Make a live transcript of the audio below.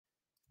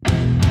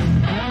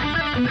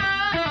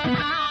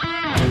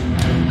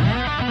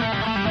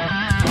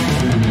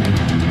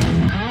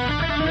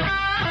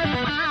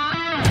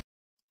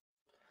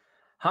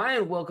Hi,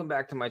 and welcome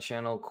back to my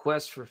channel,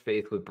 Quest for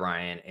Faith with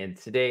Brian. And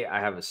today I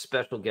have a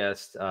special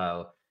guest,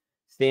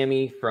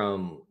 Sami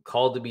from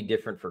Called to Be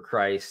Different for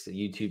Christ, the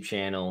YouTube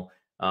channel.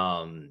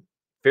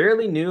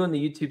 Fairly new in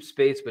the YouTube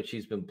space, but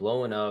she's been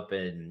blowing up.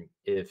 And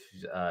if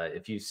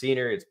you've seen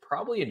her, it's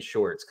probably in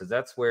shorts because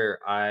that's where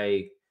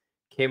I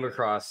came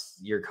across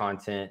your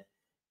content.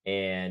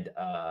 And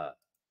I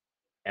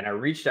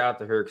reached out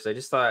to her because I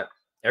just thought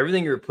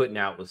everything you were putting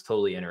out was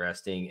totally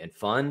interesting and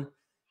fun.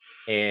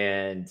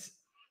 And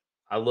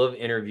I love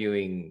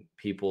interviewing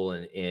people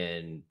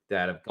and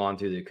that have gone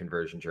through the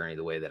conversion journey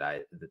the way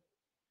that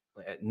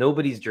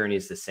nobody's journey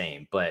is the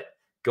same, but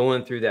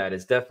going through that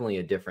is definitely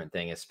a different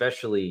thing,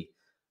 especially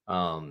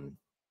I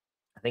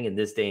think in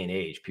this day and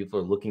age, people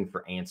are looking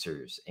for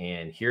answers,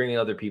 and hearing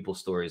other people's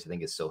stories, I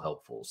think, is so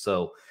helpful.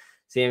 So,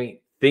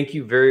 Sami, thank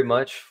you very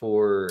much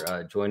for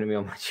joining me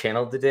on my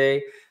channel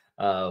today.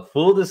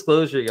 Full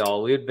disclosure,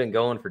 y'all, we had been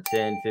going for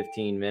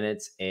 10-15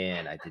 minutes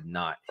and I did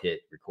not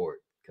hit record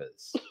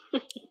because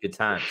good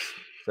times.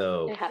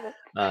 So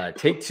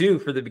take two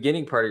for the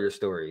beginning part of your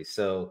story.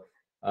 So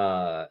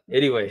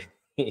anyway,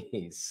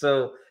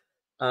 so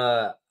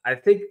I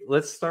think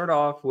let's start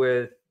off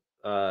with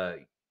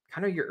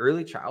kind of your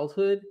early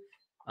childhood,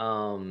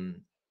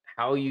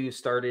 how you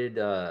started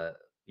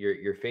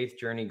your faith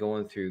journey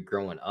going through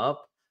growing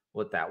up,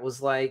 what that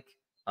was like,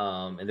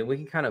 and then we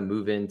can kind of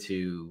move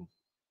into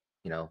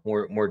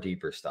more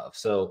deeper stuff.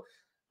 So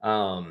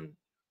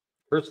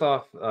first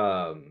off,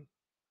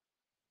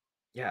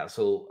 yeah,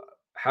 so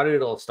how did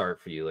it all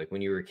start for you? Like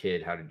when you were a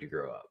kid, how did you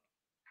grow up?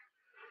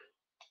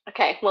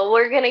 Okay, well,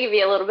 we're going to give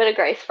you a little bit of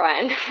grace,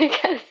 Brian,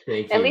 because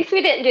Thank at you. least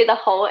we didn't do the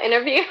whole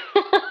interview.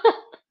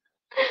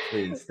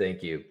 Please,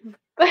 thank you.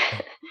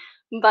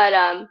 But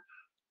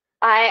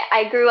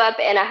I grew up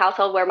in a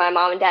household where my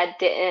mom and dad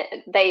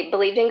they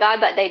believed in God,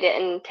 but they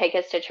didn't take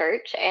us to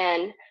church.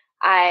 And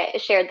I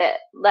shared that,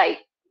 like,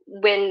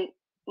 when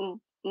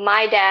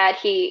my dad,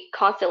 he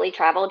constantly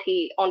traveled,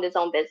 he owned his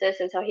own business,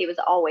 and so he was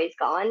always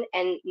gone.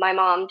 And my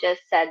mom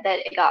just said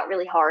that it got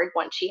really hard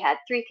once she had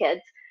 3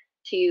 kids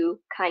to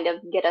kind of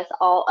get us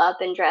all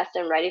up and dressed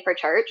and ready for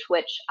church,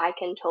 which I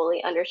can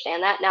totally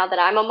understand that now that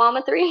I'm a mom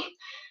of 3.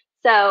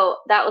 So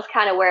that was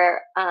kind of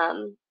where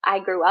I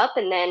grew up.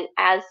 And then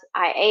as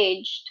I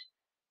aged,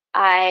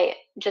 I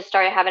just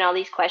started having all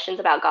these questions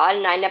about God,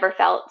 and I never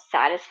felt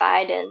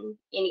satisfied in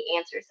any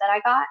answers that I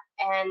got.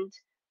 And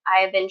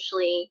I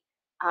eventually,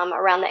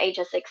 around the age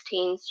of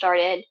 16,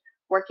 started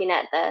working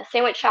at the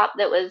sandwich shop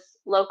that was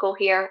local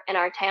here in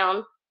our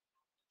town.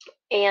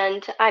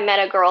 And I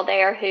met a girl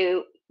there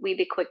who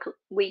we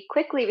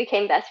quickly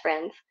became best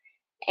friends,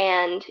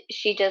 and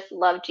she just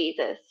loved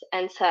Jesus.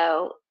 And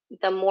so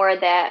the more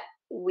that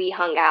we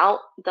hung out,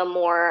 the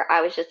more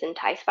I was just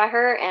enticed by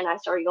her, and I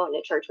started going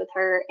to church with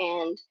her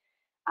and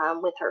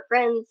with her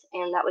friends,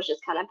 and that was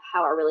just kind of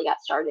how I really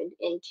got started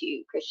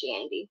into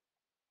Christianity.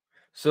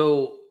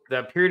 So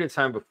that period of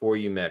time before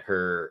you met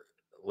her,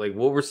 like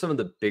what were some of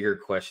the bigger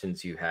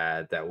questions you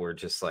had that were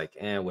just like,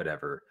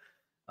 whatever.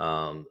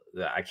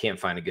 That I can't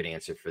find a good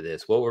answer for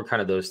this. What were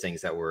kind of those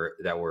things that were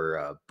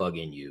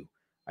bugging you,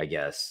 I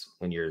guess,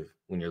 when you're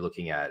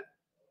looking at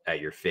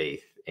your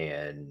faith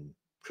and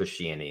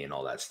Christianity and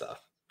all that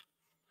stuff?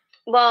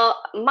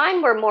 Well,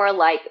 mine were more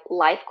like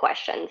life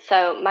questions.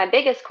 So my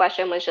biggest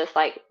question was just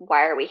like,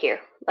 why are we here?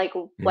 Like,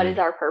 what is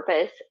Hmm. our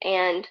purpose?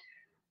 And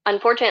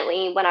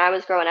unfortunately, when I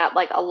was growing up,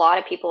 like a lot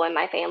of people in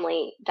my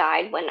family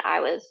died when I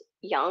was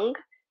young.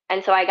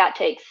 And so I got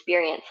to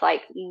experience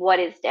like what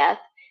is death.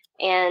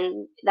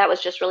 And that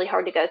was just really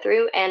hard to go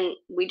through. And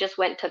we just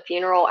went to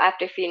funeral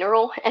after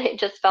funeral, and it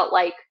just felt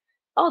like,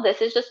 oh,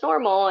 this is just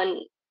normal.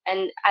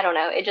 And I don't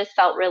know, it just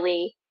felt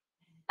really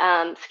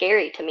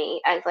scary to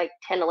me as like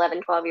 10,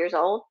 11, 12 years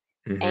old.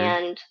 Hmm.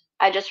 And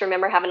I just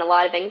remember having a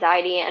lot of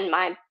anxiety, and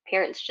my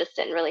parents just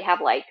didn't really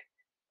have like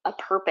a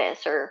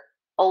purpose or,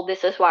 oh,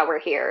 this is why we're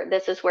here,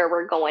 this is where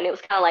we're going. It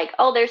was kind of like,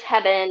 oh, there's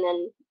heaven,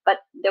 and but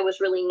there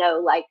was really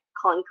no like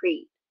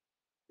concrete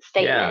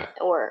statement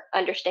Yeah, or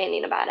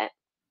understanding about it.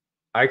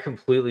 I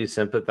completely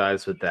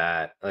sympathize with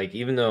that. Like,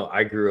 even though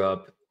I grew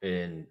up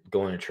in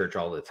going to church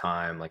all the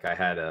time, like I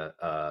had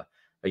a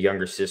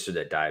younger sister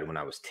that died when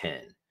I was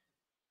 10.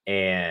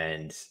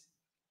 And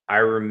I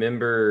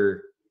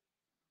remember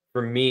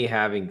for me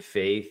having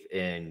faith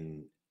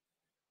and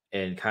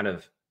kind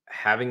of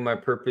having my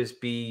purpose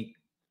be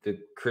the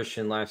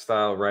Christian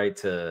lifestyle, right?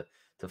 To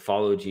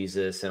follow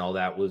Jesus and all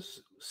that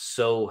was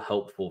so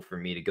helpful for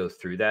me to go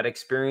through that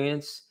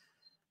experience.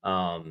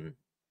 Um,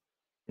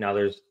 Now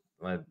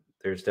uh,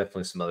 there's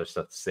definitely some other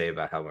stuff to say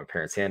about how my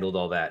parents handled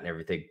all that and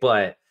everything,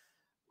 but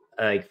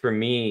like for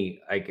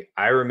me, like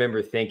I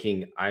remember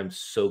thinking, I'm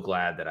so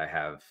glad that I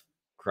have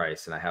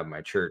Christ and I have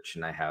my church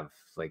and I have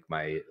like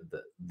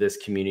this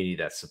community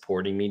that's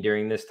supporting me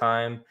during this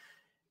time.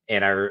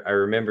 And I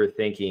remember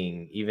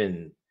thinking,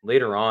 even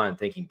later on,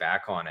 thinking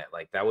back on it,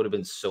 like that would have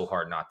been so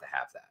hard not to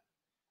have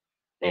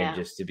that. and Yeah.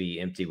 just to be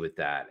empty with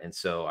that. And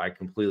so I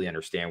completely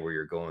understand where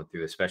you're going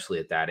through, especially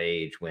at that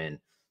age when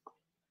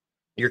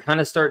you're kind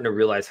of starting to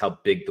realize how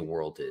big the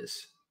world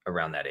is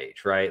around that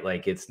age, right?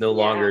 Like it's no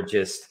longer Yeah.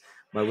 just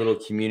my little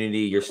community.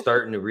 You're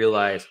starting to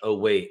realize, oh,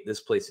 wait, this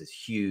place is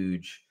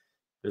huge.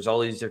 There's all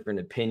these different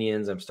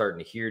opinions. I'm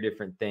starting to hear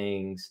different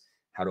things.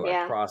 How do I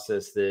Yeah.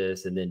 process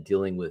this? And then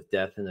dealing with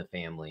death in the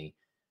family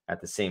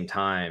at the same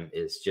time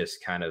is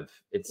just kind of,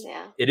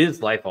 Yeah. it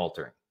is life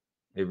altering.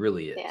 It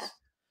really Yeah. is.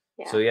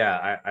 So Yeah.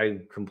 yeah, I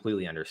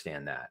completely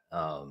understand that.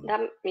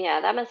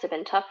 That must have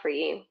been tough for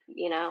you,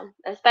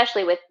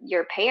 especially with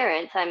your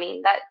parents. I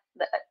mean, that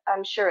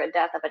I'm sure a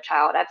death of a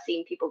child, I've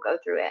seen people go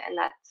through it, and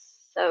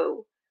that's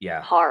so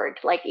Yeah. hard,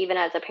 like even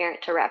as a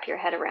parent to wrap your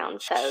head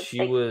around. So She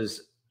they,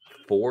 was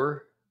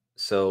 4,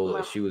 so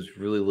well, she was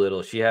really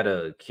little. She had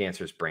a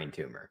cancerous brain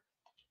tumor,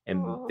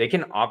 and oh, they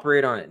can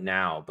operate on it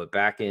now, but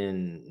back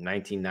in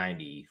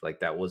 1990, like,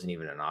 that wasn't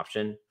even an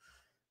option,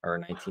 or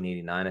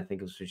 1989, I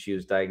think was when she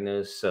was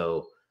diagnosed,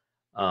 so,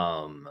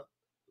 um,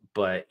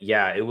 but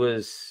yeah, it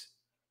was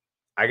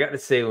I got to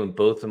say when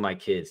both of my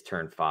kids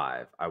turned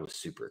 5, I was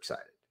super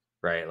excited,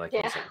 right? Like, I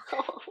yeah. was like,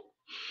 "Okay,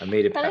 I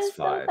made it That past is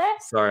so 5."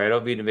 sad. Sorry, I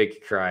don't mean to make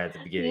you cry at the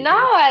beginning, No,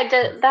 but it's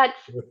I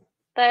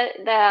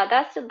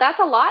just that's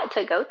a lot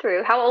to go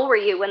through. How old were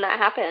you when that I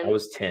happened?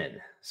 was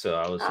 10, so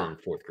I was Oh, in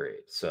 4th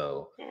grade.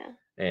 So, yeah.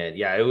 and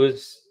yeah, it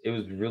was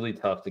really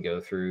tough to go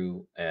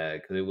through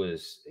because it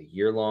was a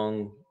year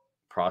long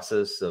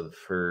process of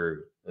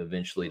her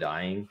eventually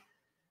dying.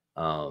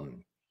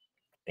 Um,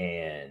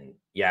 and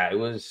yeah, it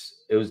was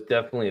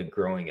definitely a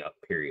growing up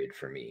period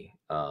for me.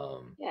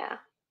 Yeah.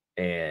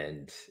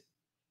 And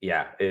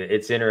yeah,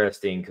 it's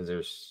interesting because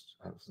there's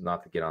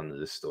not to get onto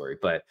this story,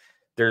 but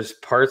there's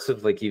parts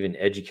of like even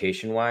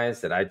education wise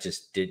that I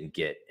just didn't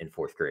get in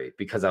 4th grade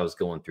because I was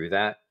going through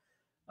that.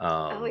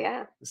 Oh, um,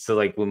 yeah. so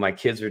like when my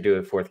kids were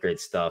doing 4th grade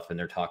stuff and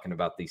they're talking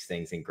about these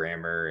things in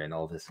grammar and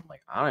all this, I'm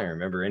like, I don't even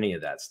remember any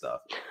of that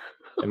stuff.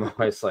 And my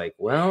wife's like,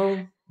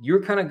 well, you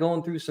were kind of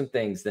going through some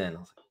things then. I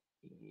was like,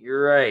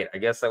 you're right. I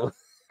guess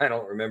I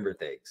don't remember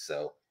things.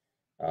 So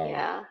um,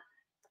 Yeah.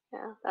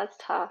 Yeah. That's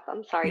tough.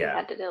 I'm sorry you yeah,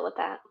 had to deal with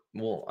that.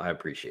 well, I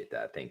appreciate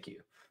that. Thank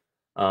you.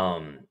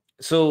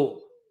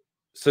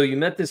 So you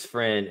met this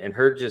friend and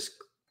her just,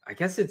 I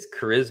guess it's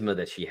charisma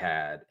that she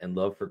had and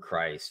love for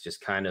Christ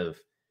just kind of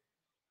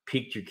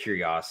piqued your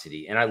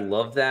curiosity. And I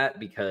love that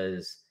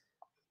because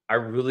I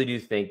really do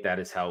think that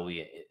is how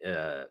we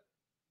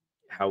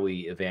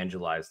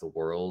evangelize the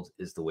world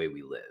is the way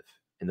we live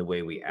and the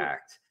way we Mhm.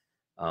 act.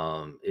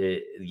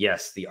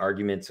 Yes, the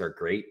arguments are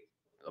great.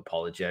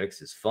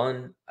 Apologetics is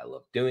fun. I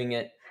love doing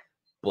it,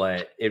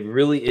 but it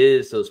really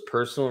is those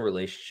personal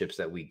relationships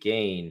that we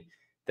gain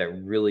that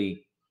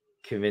really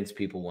convince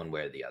people one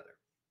way or the other,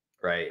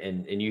 right?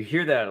 And you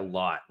hear that a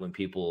lot when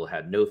people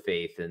had no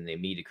faith and they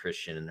meet a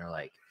Christian and they're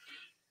like,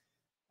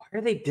 why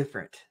are they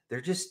different? They're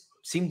just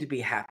seem to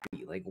be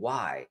happy. Like,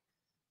 why?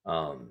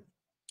 Um,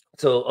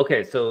 so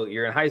okay, so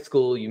you're in high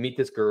school, you meet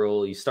this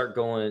girl, you start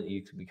going,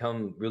 you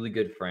become really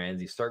good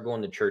friends, you start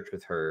going to church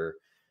with her.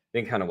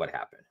 Then kind of what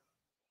happened?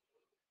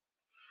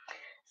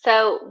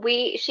 So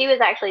she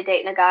was actually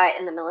dating a guy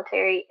in the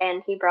military,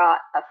 and he brought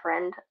a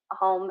friend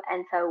home,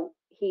 and so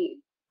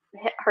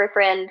her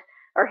friend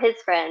or his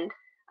friend,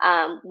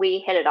 we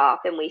hit it off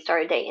and we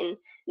started dating.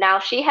 Now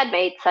she had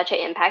made such an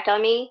impact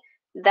on me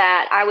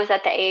that I was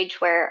at the age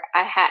where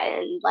I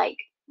hadn't like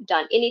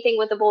done anything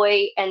with a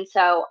boy, and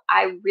so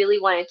I really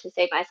wanted to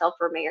save myself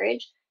for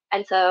marriage,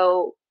 and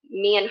so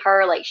me and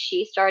her like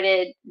she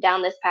started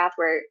down this path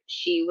where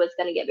she was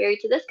going to get married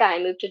to this guy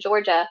and move to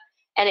Georgia,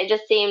 and it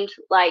just seemed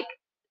like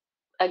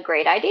a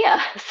great idea.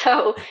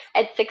 So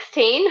at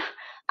 16,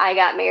 I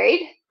got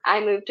married. I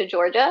moved to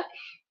Georgia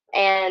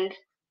and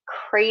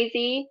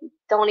crazy.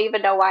 Don't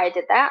even know why I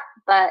did that.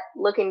 But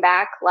looking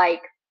back,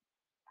 like,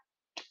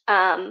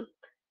 um,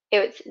 it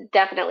was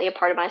definitely a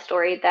part of my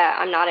story that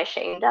I'm not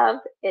ashamed of.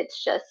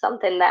 It's just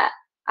something that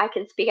I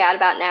can speak out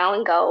about now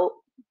and go,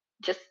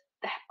 just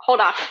hold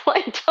on,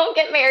 like, don't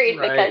get married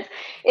Right. because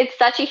it's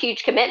such a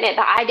huge commitment.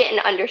 But I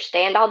didn't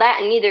understand all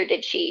that, and neither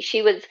did she.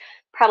 She was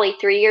probably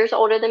 3 years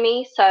older than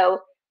me.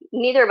 So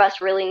neither of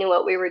us really knew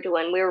what we were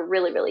doing. We were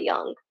really, really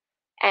young.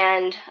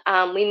 And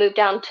we moved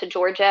down to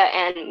Georgia,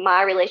 and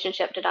my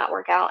relationship did not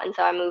work out. And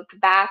so I moved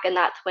back, and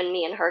that's when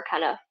me and her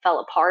kind of fell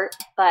apart.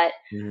 But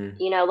Hmm.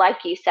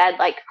 like you said,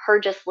 like her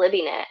just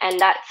living it, and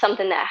that's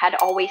something that had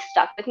always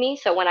stuck with me.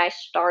 So when I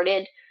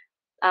started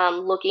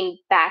looking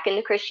back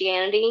into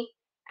Christianity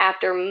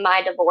after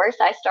my divorce,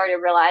 I started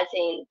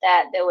realizing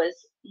that there was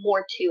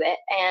more to it.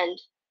 And,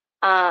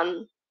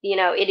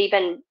 it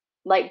even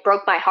like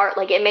broke my heart.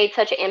 Like it made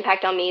such an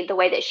impact on me the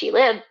way that she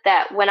lived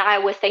that when I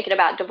was thinking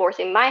about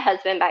divorcing my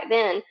husband back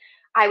then,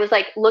 I was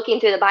like looking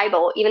through the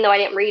Bible, even though I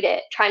didn't read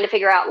it, trying to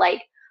figure out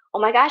like, oh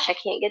my gosh, I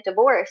can't get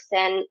divorced.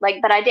 And like,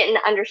 but I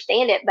didn't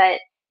understand it. But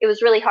it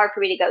was really hard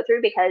for me to go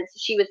through because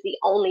she was the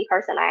only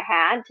person I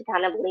had to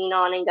kind of lean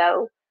on and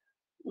go,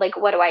 like,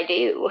 what do I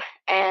do?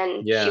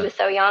 And she Yeah. was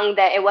so young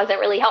that it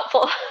wasn't really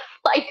helpful.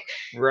 Like,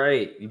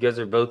 Right. You guys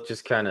are both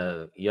just kind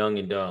of young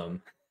and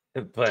dumb,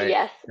 but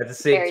yes, at the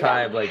same very dumb.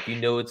 time, like,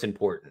 it's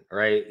important,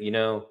 right?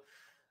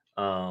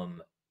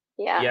 Um,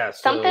 Yeah. yeah.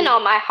 Something So,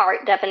 on my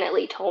heart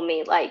definitely told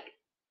me, like,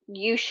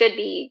 you should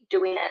be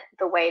doing it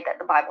the way that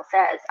the Bible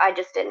says. I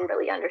just didn't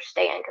really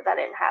understand because I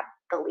didn't have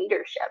the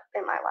leadership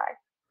in my life.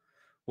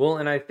 well,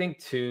 and I think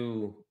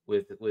too,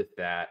 with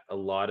that, a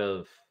lot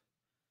of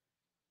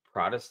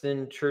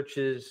Protestant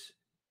churches,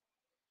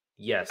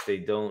 yes, they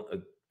don't,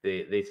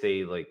 they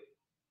say like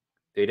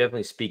they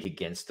definitely speak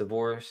against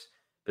divorce,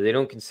 but they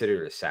don't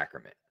consider it a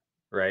sacrament,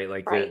 right?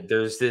 Like Right.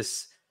 there's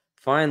this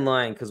fine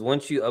line because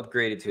once you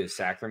upgrade it to a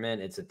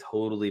sacrament, it's a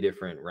totally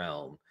different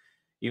realm.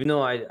 Even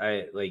though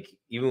I like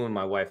even when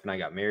my wife and I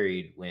got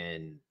married,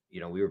 when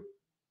we were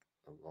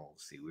well,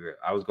 let's see, we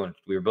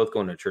were both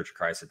going to Church of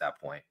Christ at that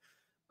point.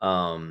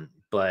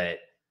 But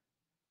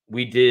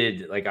we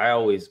did like I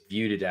always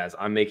viewed it as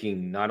I'm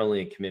making not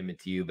only a commitment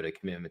to you, but a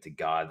commitment to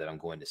God that I'm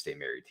going to stay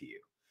married to you.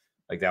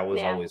 Like that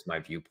was Yeah. always my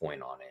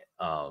viewpoint on it.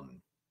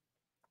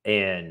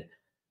 And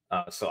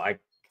so I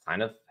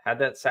kind of had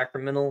that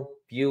sacramental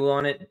view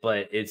on it,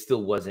 but it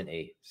still wasn't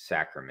a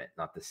sacrament,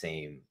 not the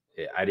same.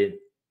 I didn't,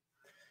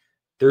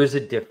 there's a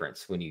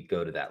difference when you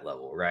go to that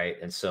level, right?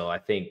 And so I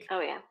think,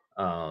 Oh, yeah.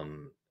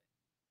 um,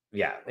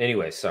 yeah,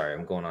 anyway, sorry,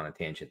 I'm going on a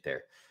tangent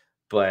there.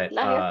 But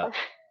No, you're fine.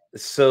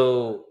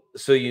 so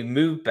you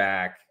move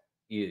back,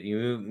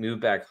 you move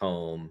back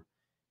home.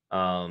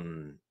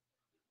 Um,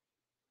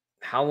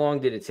 how long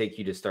did it take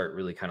you to start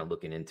really kind of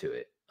looking into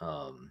it?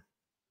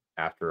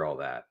 After all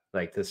that,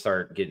 like to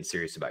start getting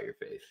serious about your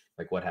faith?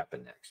 Like what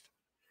happened next?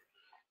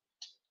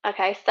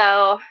 Okay,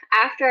 so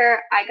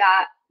after I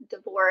got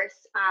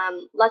divorced,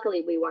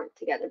 luckily we weren't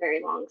together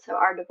very long. So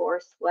our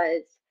divorce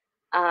was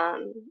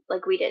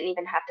like we didn't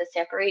even have to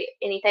separate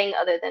anything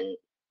other than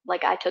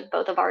like I took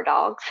both of our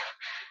dogs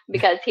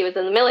because he was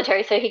in the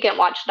military, so he couldn't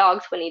watch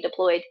dogs when he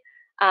deployed.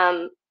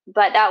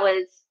 But that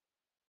was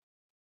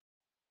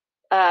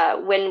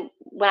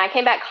when I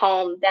came back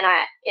home, then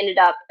I ended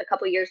up a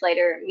couple years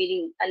later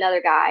meeting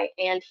another guy,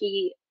 and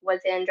he was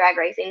in drag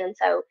racing, and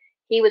so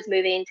he was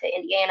moving to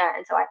Indiana,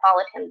 and so I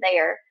followed him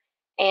there,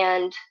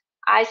 and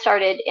I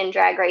started in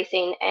drag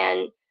racing,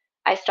 and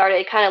I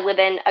started kind of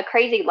living a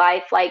crazy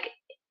life. Like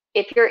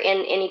if you're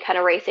in any kind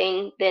of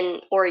racing, then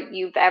or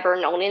you've ever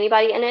known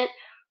anybody in it,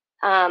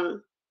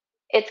 um,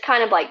 it's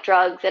kind of like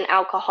drugs and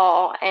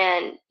alcohol,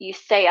 and you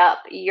stay up.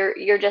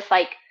 You're just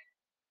like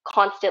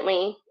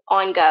constantly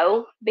on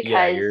go Yeah,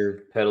 because you're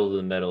pedal to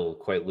the metal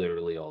quite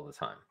literally all the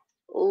time.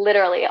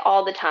 literally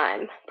all the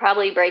time,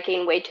 probably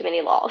breaking way too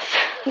many laws.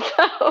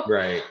 so,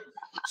 Right.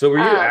 So were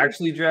you um,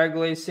 actually drag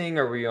racing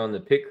or were you on the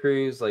pit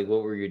cruise? Like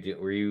what were you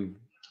doing?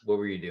 What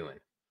were you doing?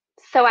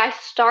 so I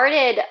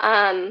started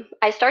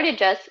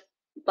just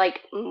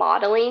like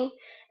modeling,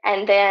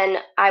 and then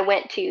I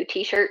went to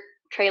t-shirt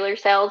trailer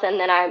sales, and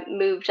then I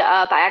moved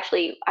up.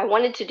 I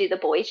wanted to do the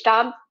boys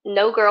job.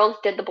 No girls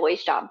did the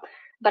boys job,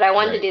 but I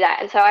wanted to Right. do that.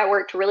 And so I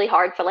worked really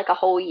hard for like a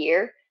whole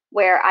year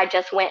where I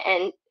just went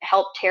and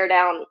helped tear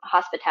down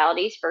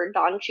hospitalities for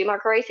Don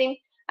Schumacher Racing.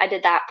 I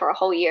did that for a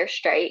whole year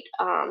straight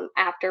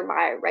after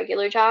my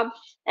regular job,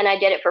 and I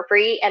did it for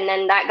free. And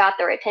then that got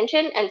their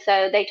attention. And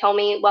so they told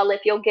me, well,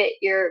 if you'll get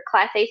your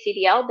Class A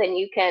CDL, then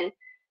you can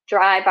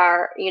drive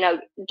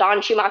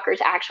Don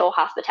Schumacher's actual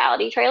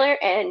hospitality trailer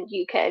and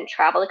you can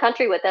travel the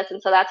country with us.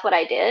 And so that's what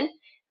I did.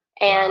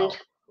 And Wow.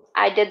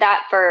 I did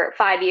that for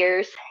 5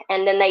 years.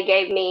 And then they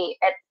gave me,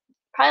 at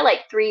probably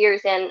like 3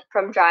 years in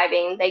from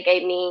driving, they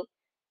gave me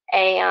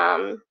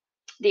a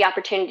the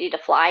opportunity to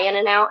fly in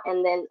and out,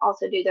 and then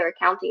also do their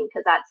accounting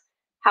because that's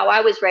how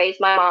I was raised.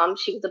 My mom,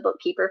 she was a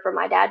bookkeeper for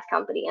my dad's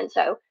company, and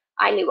so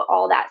I knew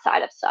all that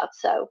side of stuff.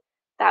 So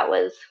that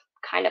was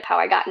kind of how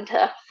I got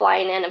into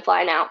flying in and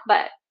flying out.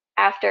 But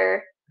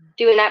after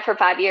doing that for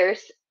 5 years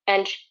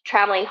and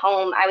traveling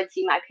home, I would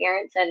see my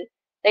parents, and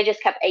they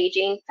just kept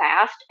aging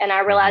fast, and I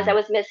realized I Mhm.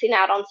 was missing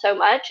out on so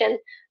much, and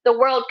the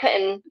world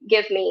couldn't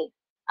give me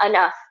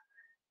enough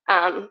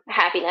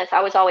happiness.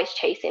 I was always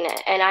chasing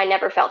it, and I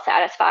never felt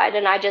satisfied.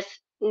 And I just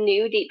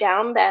knew deep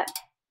down that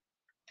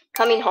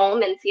coming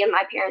home and seeing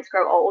my parents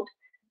grow old,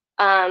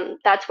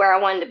 that's where I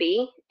wanted to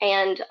be.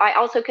 And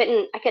I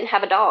couldn't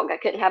have a dog. I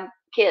couldn't have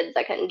kids.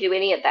 I couldn't do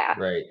any of that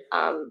Right.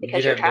 You because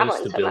could you're have no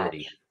traveling so much.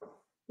 stability.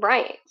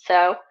 Right.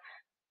 So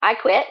I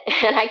quit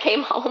and I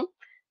came home,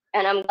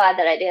 and I'm glad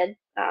that I did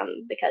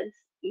because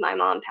my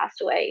mom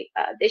passed away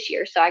this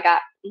year. So I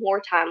got more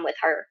time with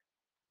her.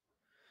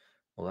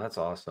 Well, that's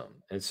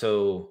awesome. And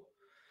so,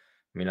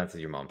 I mean, not that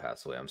your mom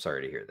passed away. I'm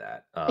sorry to hear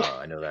that.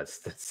 I know that's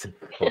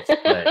difficult,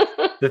 but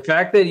the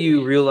fact that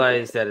you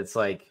realize that it's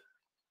like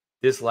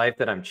this life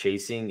that I'm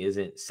chasing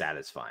isn't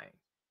satisfying.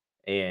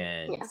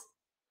 And Yeah.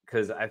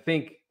 because I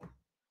think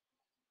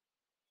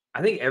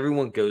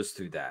everyone goes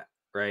through that,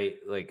 right?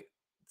 Like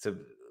to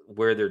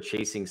where they're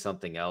chasing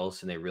something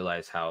else and they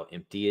realize how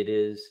empty it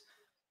is,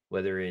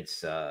 whether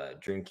it's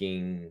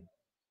drinking,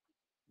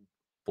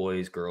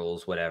 boys,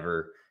 girls,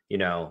 whatever,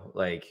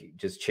 like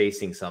just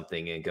chasing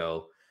something and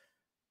go,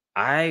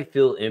 I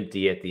feel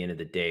empty at the end of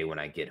the day when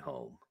I get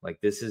home. Like,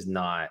 this is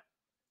not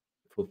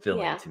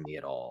fulfilling Yeah. to me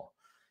at all.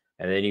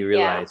 And then you Yeah.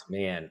 realize,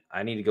 man,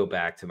 I need to go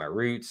back to my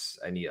roots.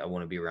 I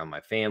want to be around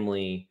my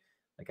family.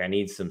 Like, I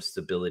need some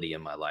stability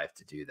in my life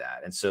to do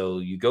that. And so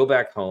you go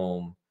back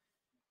home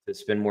to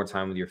spend more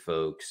time with your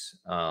folks.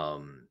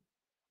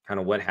 Kind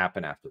of what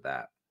happened after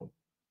that?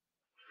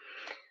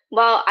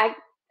 Well,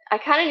 I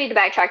kind of need to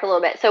backtrack a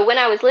little bit. So when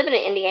I was living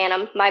in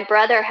Indiana, my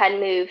brother had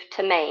moved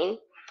to Maine,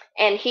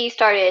 and he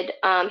started.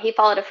 He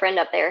followed a friend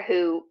up there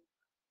who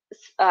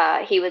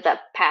he was a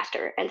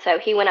pastor, and so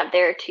he went up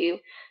there to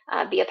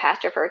be a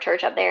pastor for a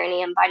church up there, and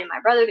he invited my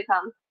brother to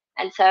come.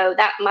 And so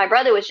that my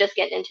brother was just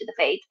getting into the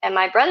faith, and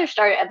my brother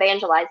started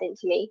evangelizing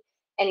to me,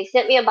 and he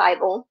sent me a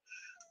Bible,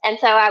 and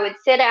so I would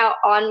sit out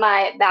on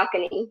my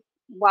balcony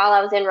while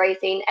I was in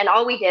racing, and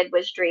all we did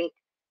was drink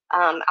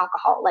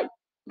alcohol. Like,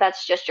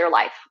 that's just your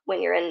life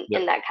when you're in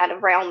Yep. that kind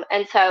of realm.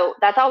 And so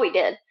that's all we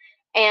did.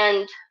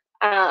 And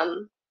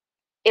um,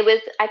 it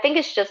was, I think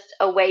it's just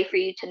a way for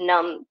you to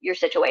numb your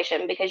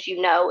situation because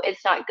you know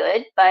it's not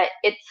good, but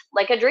it's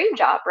like a dream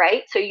job,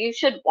 right? So you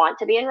should want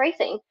to be in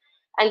racing.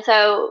 And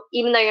so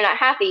even though you're not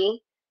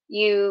happy,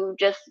 you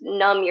just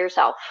numb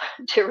yourself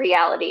to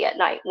reality at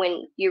night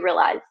when you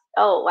realize,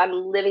 oh,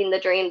 I'm living the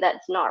dream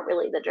that's not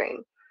really the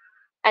dream.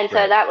 And so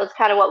Right. that was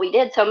kind of what we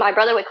did. So my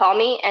brother would call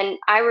me, and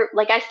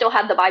I still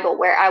have the Bible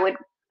where I would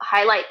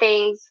highlight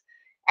things,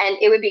 and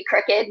it would be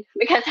crooked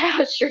because I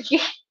was drinking.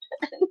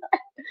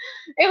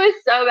 It was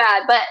so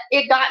bad, but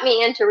it got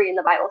me into reading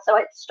the Bible. So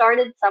it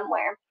started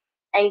somewhere,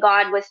 and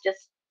God was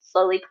just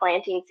slowly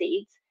planting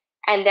seeds.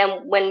 And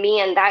then when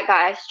me and that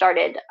guy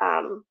started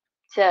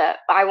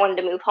I wanted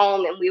to move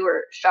home, and we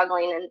were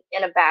struggling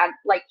in a bad,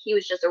 like, he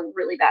was just a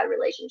really bad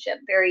relationship,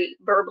 very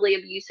verbally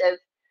abusive,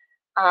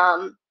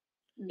 um,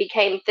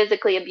 became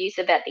physically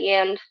abusive at the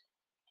end.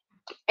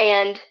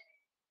 And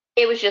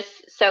it was just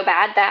so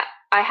bad that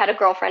I had a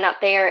girlfriend up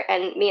there,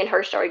 and me and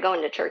her started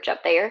going to church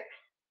up there.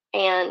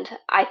 And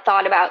I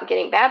thought about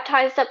getting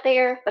baptized up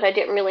there, but I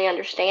didn't really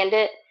understand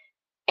it.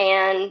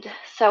 And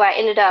so I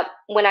ended up,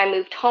 when I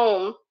moved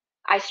home,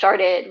 I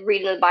started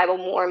reading the Bible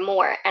more and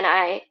more, and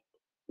I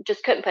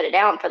just couldn't put it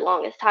down for the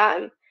longest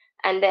time.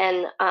 And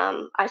then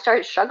I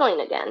started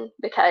struggling again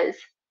because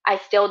I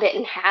still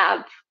didn't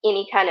have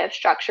any kind of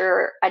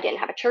structure. I didn't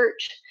have a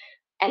church.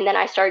 And then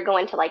I started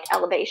going to like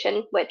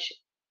Elevation, which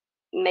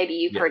maybe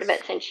you've heard of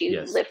Yes. it since you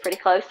Yes. live pretty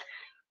close,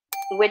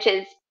 which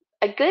is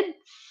a good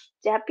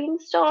stepping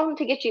stone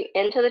to get you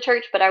into the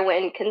church, but I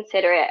wouldn't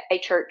consider it a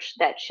church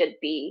that should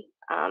be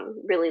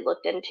really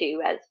looked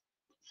into as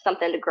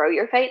something to grow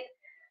your faith.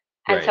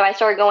 And so Right. I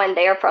started going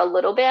there for a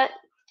little bit.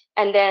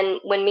 And then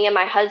when me and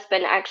my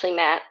husband actually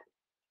met,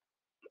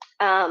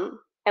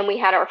 and we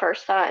had our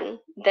first son,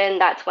 then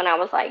that's when I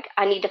was like,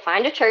 I need to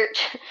find a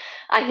church.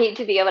 I need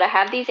to be able to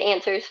have these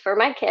answers for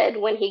my kid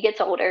when he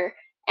gets older.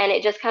 And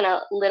it just kind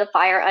of lit a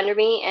fire under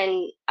me.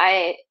 And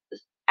I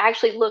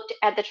actually looked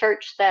at the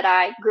church that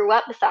I grew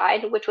up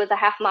beside, which was a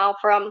half mile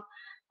from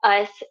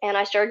us, and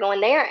I started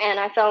going there, and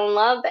I fell in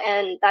love.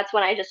 And that's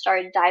when I just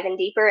started diving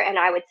deeper, and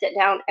I would sit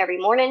down every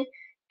morning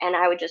and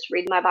I would just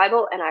read my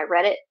Bible, and I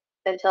read it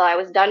until I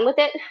was done with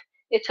it.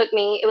 It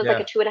was like a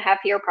Yeah. 2.5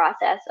 year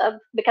process of,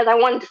 because I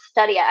wanted to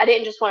study it. I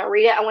didn't just want to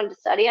read it, I wanted to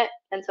study it.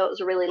 And so it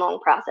was a really long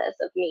process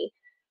of me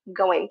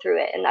going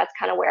through it. And that's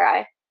kind of where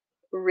I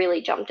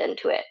really jumped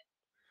into it.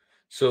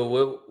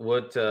 So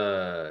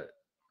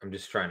I'm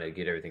just trying to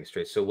get everything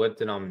straight. So what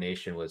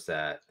denomination was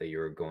that you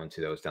were going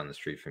to that was down the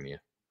street from you?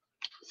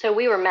 So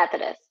we were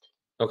Methodist.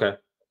 Okay.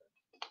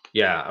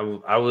 Yeah,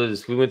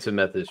 we went to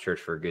Methodist church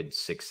for a good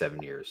 6,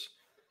 7 years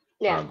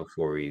Yeah.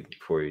 before we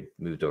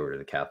moved over to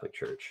the Catholic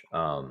church.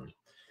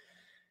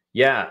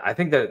 Yeah, I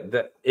think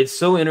that it's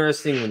so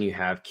interesting when you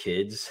have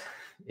kids.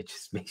 It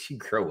just makes you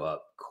grow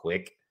up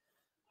quick.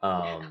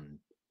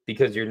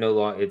 Because you're no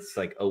longer, it's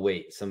like, oh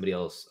wait, somebody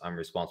else, I'm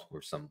responsible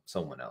for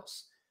someone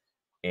else.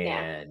 Yeah.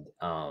 And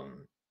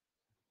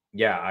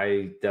yeah,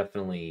 I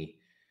definitely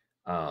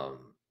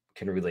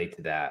can relate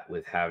to that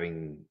with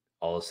having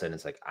all of a sudden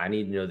it's like I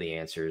need to know the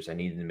answers. I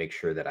need to make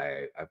sure that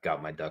I've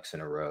got my ducks in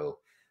a row.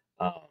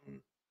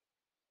 Um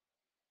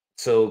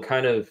so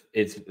kind of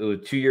it was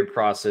a 2-year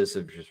process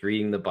of just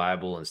reading the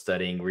Bible and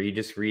studying. Were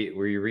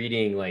you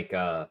reading like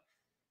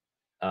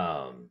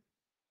um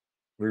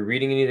were you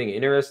reading anything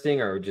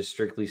interesting or just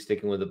strictly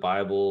sticking with the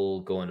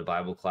Bible, going to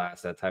Bible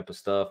class, that type of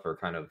stuff, or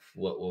kind of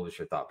what was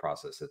your thought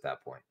process at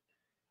that point?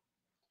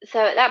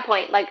 So at that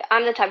point, like,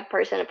 I'm the type of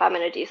person, if I'm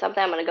going to do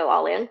something, I'm going to go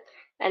all in.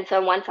 And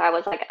so once I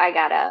was like, I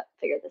gotta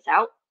figure this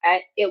out,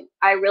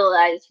 I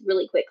realized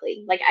really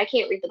quickly, like, I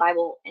can't read the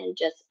Bible and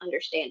just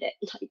understand it.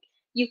 Like,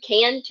 you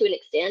can to an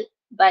extent,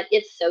 but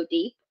it's so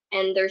deep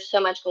and there's so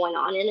much going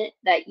on in it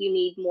that you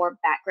need more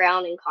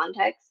background and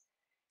context.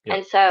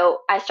 And Yep.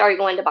 so I started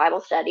going to Bible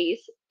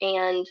studies,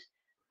 and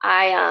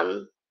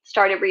I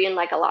started reading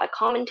like a lot of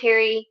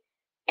commentary.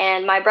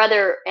 And my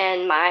brother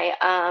and my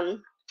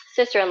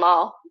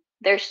sister-in-law,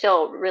 they're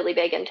still really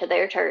big into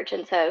their church,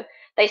 and so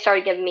they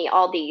started giving me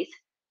all these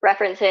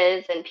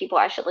references and people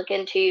I should look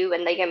into.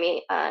 And they gave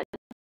me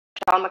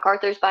John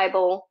MacArthur's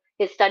Bible.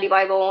 his study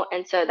Bible,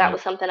 and so that was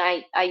Yep. something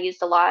I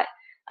used a lot.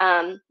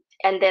 Um,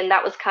 and then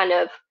that was kind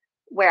of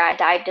where I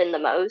dived in the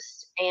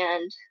most,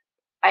 and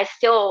I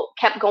still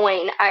kept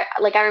going. I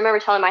remember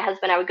telling my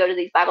husband I would go to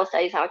these Bible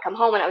studies, and I would come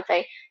home and I would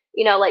say,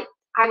 like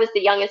I was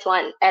the youngest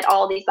one at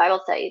all these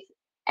Bible studies,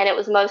 and it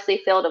was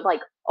mostly filled of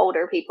like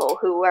older people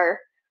who were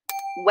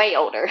way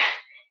older.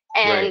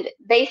 Right. And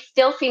they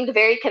still seemed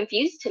very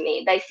confused to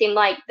me. They seemed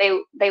like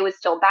they would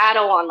still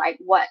battle on like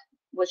what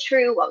was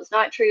true, what was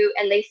not true,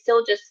 and they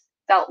still just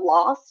felt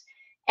lost.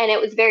 And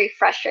it was very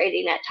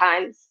frustrating at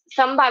times.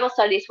 Some Bible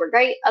studies were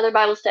great. Other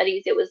Bible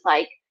studies, it was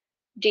like,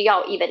 do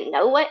y'all even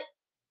know what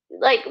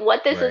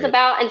this is Right.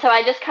 about? And so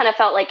I just kind of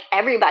felt like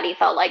everybody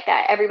felt like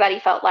that. Everybody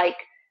felt like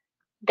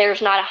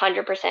there's not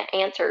 100%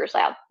 answers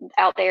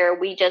out there.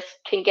 We just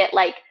can get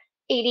like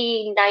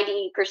 80,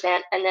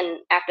 90%, and then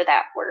after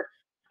that we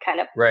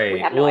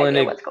Right. have no Well,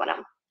 idea what's going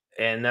on.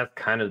 and that's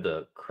kind of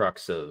the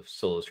crux of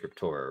sola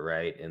scriptura,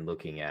 right? And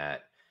looking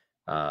at,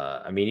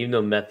 I mean, even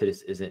though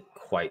Methodist isn't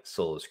quite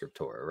sola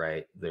scriptura,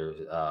 right? There's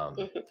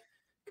Hmm.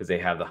 because they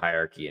have the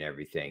hierarchy and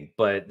everything,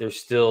 but there's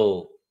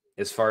still,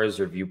 as far as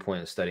their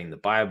viewpoint of studying the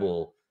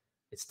Bible,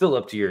 it's still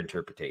up to your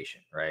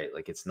interpretation, right?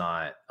 Like it's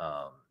not.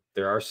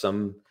 There are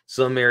some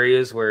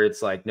areas where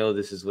it's like, no,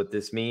 this is what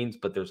this means,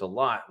 but there's a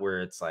lot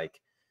where it's like,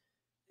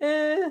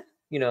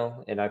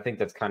 and I think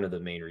that's kind of the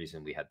main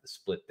reason we had the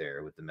split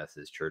there with the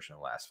Methodist Church in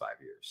the last 5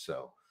 years.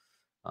 So,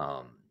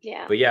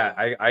 Yeah. but yeah,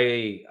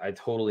 I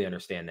totally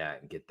understand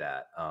that and get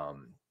that.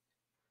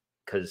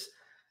 Because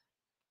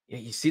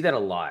you see that a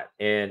lot,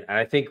 and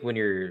I think when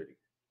you're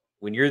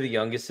the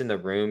youngest in the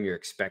room, you're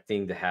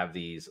expecting to have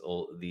these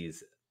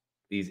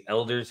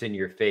elders in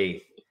your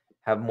faith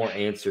have more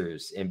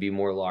answers and be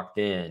more locked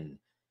in,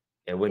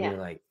 and when Yeah. you're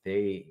like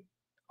they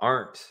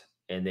aren't,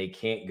 and they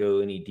can't go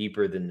any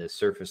deeper than the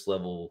surface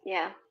level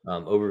Yeah.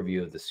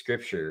 overview of the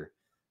scripture.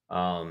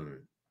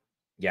 um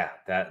yeah,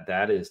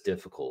 that is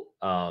difficult.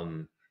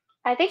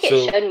 I think it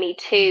So showed me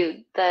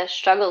too the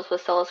struggles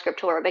with sola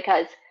scriptura,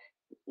 because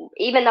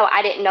even though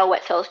I didn't know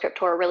what sola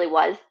scriptura really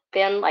was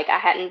then, like I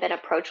hadn't been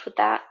approached with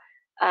that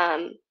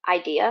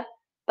idea,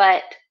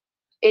 but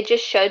it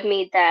just showed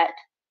me that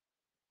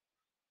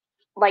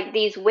like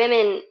these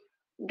women,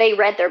 they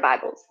read their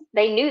Bibles,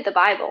 they knew the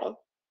Bible,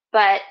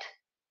 but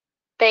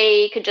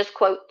they could just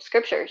quote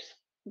scriptures.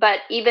 But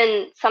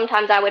even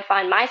sometimes I would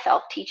find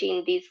myself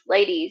teaching these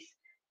ladies,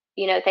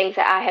 things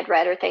that I had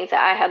read or things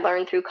that I had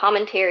learned through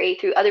commentary,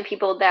 through other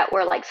people that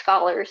were like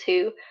scholars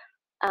who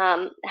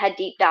had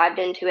deep dived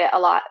into it a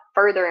lot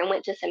further and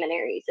went to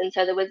seminaries. And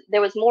so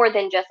there was more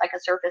than just like a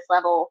surface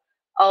level.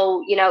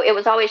 Oh, it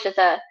was always just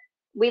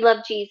we love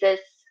Jesus,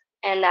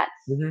 and that's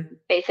mhm,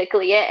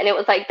 basically it. And it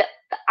was like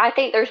I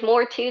think there's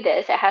more to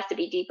this. It has to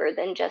be deeper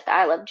than just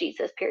I love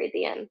Jesus. Period.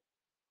 The end.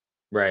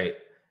 right,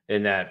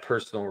 in that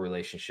personal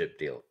relationship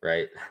deal,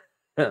 right?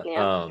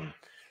 Yeah. um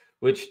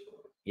which,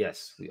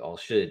 yes, we all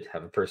should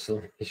have a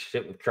personal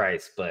relationship with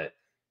Christ, but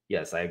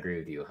yes, I agree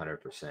with you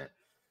 100%.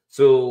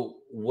 So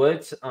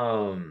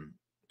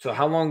so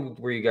how long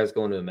were you guys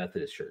going to a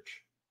Methodist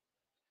church?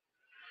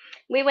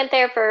 We went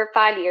there for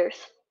 5 years.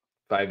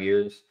 5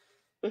 years?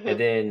 And Hmm.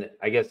 then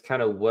I guess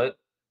kind of what,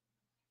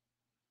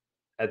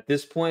 at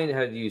this point,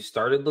 had you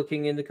started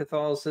looking into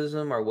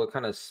Catholicism, or what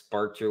kind of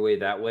sparked your way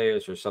that way? Or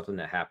is there something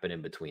that happened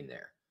in between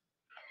there?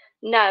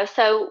 No,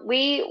 so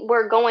we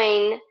were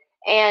going,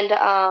 and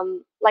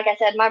like I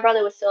said, my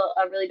brother was still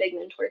a really big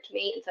mentor to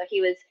me, and so he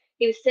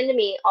was sending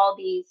me all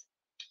these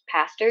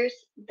pastors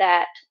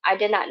that I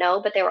did not know,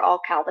 but they were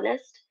all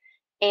Calvinist,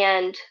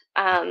 and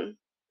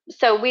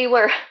so we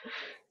were.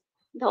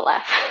 Don't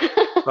laugh.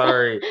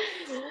 Sorry.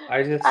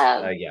 I just,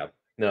 um, yeah,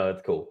 no,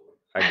 it's cool.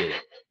 I get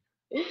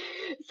it.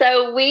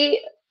 so we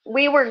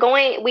were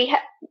going.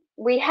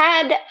 We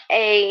had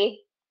a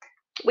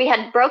we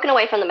had broken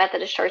away from the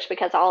Methodist Church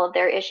because of all of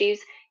their issues,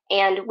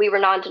 and we were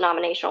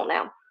non-denominational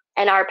now.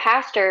 And our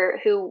pastor,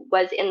 who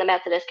was in the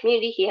Methodist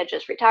community, he had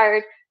just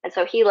retired, and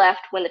so he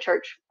left when the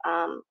church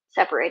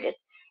separated.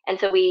 And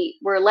so we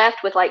were left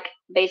with like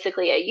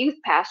basically a youth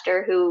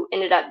pastor who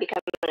ended up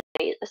becoming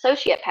an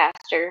associate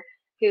pastor,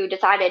 who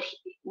decided,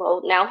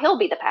 well, now he'll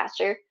be the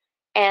pastor,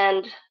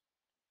 and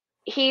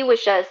he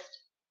was just,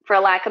 for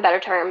lack of a better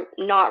term,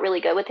 not really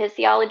good with his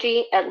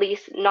theology, at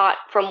least not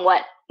from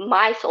what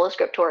my sola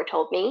scriptura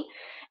told me.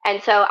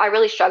 And so I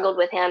really struggled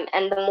with him.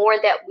 And the more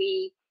that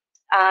me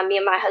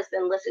and my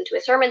husband listened to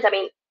his sermons, I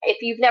mean,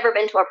 if you've never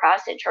been to a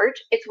Protestant church,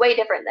 it's way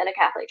different than a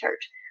Catholic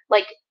church.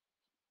 Like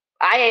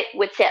I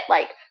would sit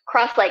like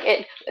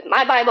cross-legged with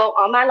my Bible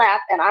on my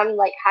lap, and I'm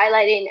like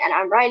highlighting and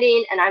I'm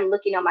writing and I'm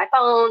looking on my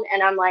phone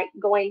and I'm like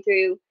going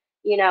through,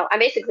 I'm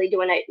basically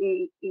doing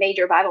a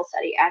major Bible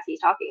study as he's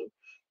talking.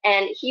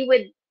 And he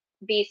would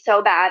be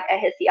so bad at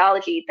his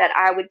theology that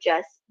I would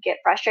just get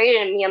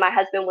frustrated, and me and my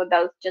husband would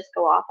both just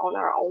go off on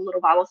our own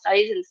little Bible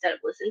studies instead of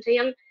listen to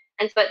him.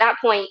 And so at that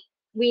point,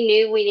 we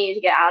knew we needed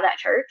to get out of that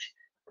church.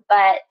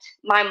 But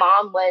my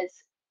mom was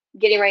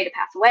getting ready to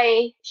pass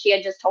away. She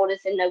had just told us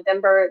in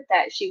November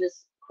that she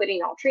was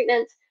quitting all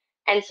treatments.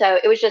 And so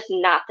it was just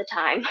not the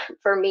time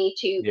for me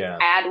to Yeah.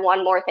 add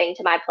one more thing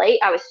to my plate.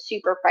 I was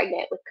super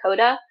pregnant with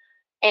Coda,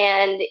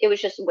 and it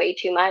was just way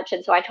too much.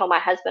 And so I told my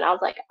husband, I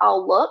was like,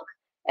 I'll look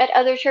at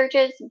other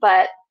churches,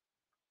 but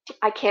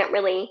I can't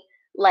really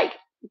like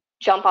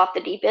jump off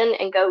the deep end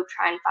and go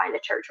try and find a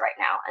church right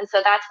now. And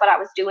so that's what I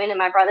was doing. And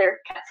my brother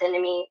kept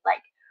sending me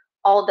like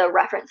all the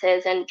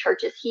references and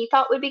churches he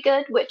thought would be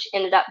good, which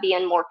ended up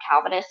being more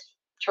Calvinist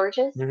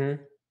churches. Hmm.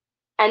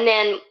 And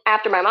then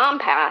after my mom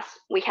passed,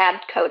 we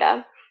had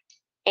Coda.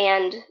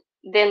 And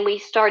then we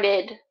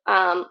started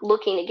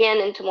looking again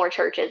into more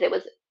churches. It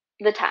was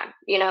the time,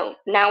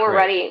 now we're Right.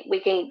 ready. We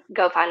can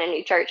go find a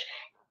new church.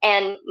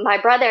 And my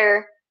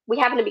brother, we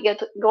happened to be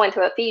going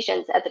through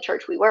Ephesians at the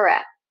church we were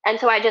at. And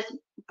so I just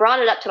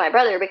brought it up to my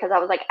brother because I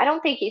was like, I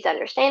don't think he's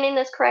understanding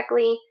this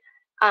correctly.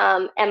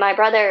 And my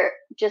brother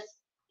just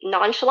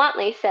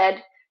nonchalantly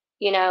said,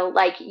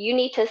 like, you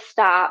need to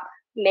stop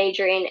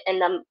majoring in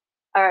the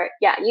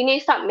you need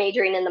to stop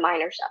majoring in the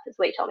minor stuff, is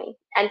what he told me.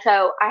 And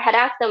so I had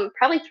asked him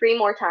probably 3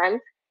 more times,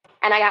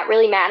 and I got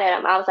really mad at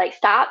him. I was like,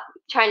 stop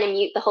trying to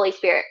mute the Holy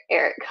Spirit,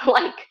 Eric.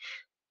 Like,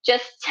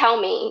 just tell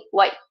me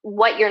what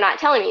you're not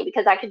telling me,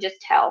 because I could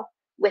just tell.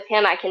 With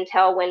him, I can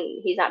tell when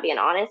he's not being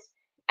honest.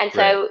 And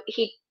Right. so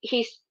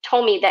he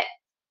told me that,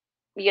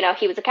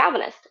 he was a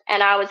Calvinist.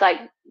 And I was like,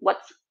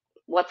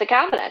 what's a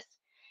Calvinist?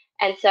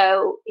 And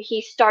so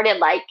he started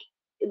like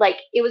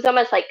it was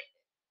almost like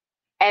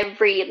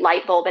every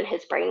light bulb in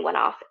his brain went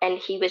off, and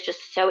he was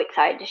just so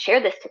excited to share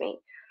this to me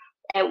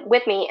and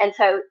with me. And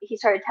so he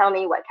started telling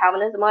me what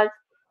Calvinism was,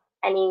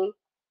 and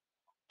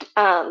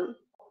um,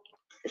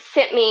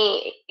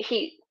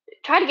 he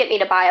tried to get me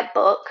to buy a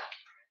book,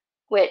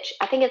 which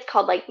I think it's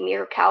called like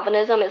Mere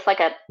Calvinism. It's like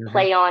a Hmm.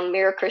 play on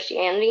Mere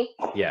Christianity.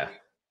 Yeah.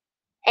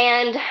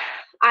 And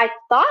I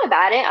thought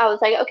about it. I was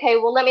like, okay,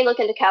 well, let me look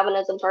into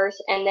Calvinism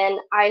first. And then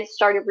I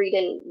started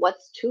reading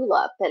what's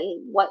tulip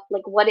and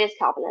what is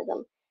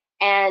Calvinism.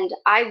 And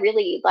I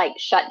really like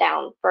shut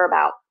down for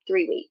about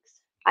 3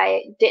 weeks.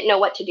 I didn't know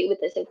what to do with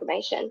this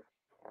information.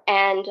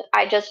 And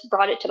I just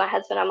brought it to my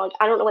husband. I'm like,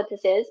 I don't know what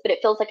this is, but it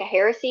feels like a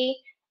heresy.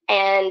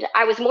 And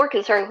I was more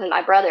concerned with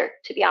my brother,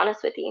 to be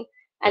honest with you.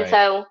 And Right.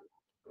 so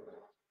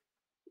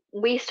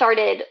we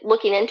started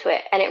looking into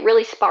it, and it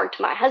really sparked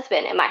my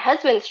husband. And my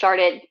husband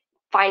started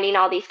finding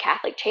all these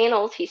Catholic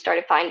channels. He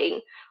started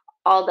finding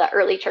all the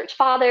early church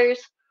fathers,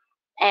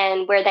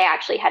 and where they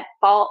actually had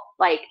fought,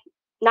 like,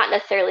 not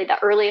necessarily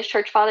the earliest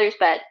church fathers,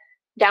 but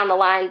down the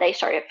line they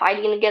started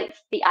fighting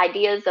against the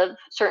ideas of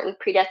certain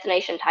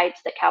predestination types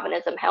that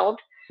Calvinism held.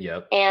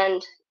 Yep.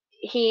 And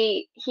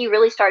he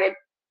really started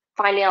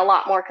finding a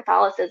lot more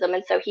Catholicism,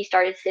 and so he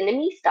started sending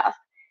me stuff.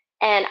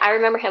 And I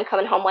remember him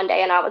coming home one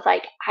day, and I was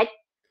like,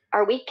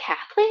 are we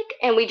Catholic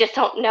and we just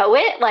don't know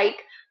it? Like,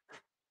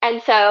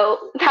 and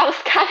so that was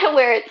kind of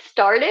where it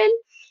started.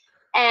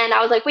 And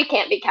I was like, we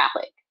can't be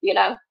Catholic,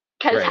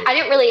 because Right. I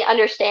didn't really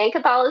understand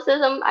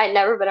Catholicism. I'd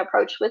never been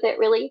approached with it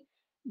really.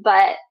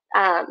 But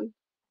I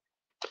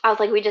was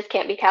like, we just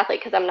can't be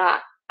Catholic, because I'm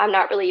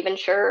not really even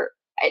sure.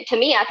 To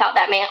me, I thought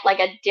that meant like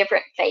a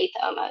different faith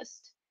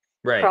almost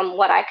Right. from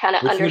what I kind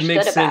of Which would make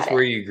understood sense about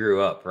where it. you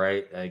grew up,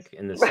 right? Like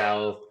in the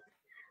South,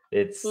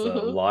 it's Hmm.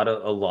 a lot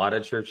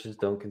of churches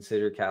don't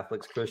consider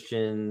Catholics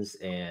Christians,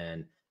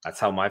 and that's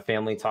how my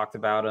family talked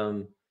about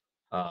them.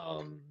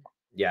 Um,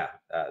 yeah,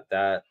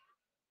 that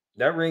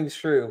rings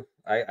true.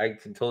 I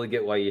can totally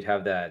get why you'd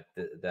have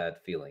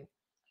that feeling.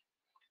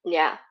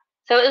 Yeah.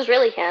 So it was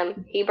really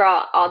him. He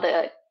brought all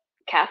the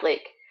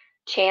Catholic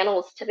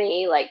channels to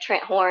me, like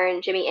Trent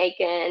Horn, Jimmy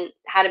Aiken,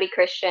 How to Be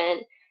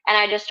Christian, and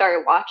I just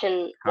started watching How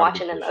to Be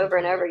watching them Christian is over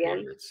one and of my over again.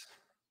 favorites.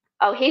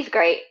 Oh, he's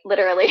great,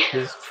 literally.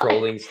 His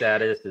trolling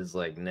status is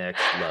like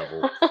next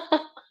level.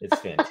 It's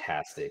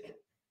fantastic.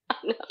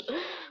 I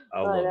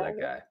I love that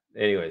know. guy.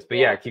 Anyways, but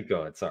yeah, Yeah. keep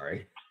going.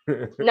 Sorry.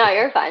 No,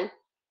 you're fine.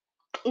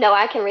 No,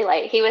 I can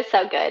relate. He was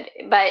so good.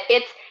 But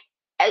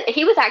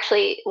he was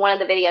actually one of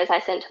the videos I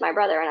sent to my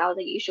brother, and I was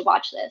like, you should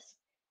watch this.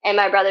 And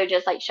my brother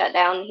just like shut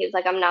down. He was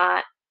like, I'm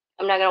not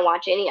gonna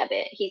watch any of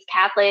it. He's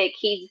Catholic.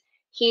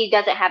 He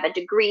doesn't have a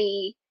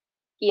degree.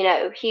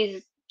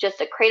 He's just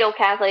a cradle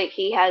Catholic.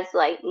 He has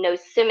like no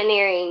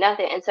seminary,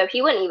 nothing. And so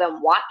he wouldn't even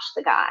watch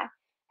the guy.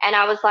 And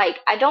I was like,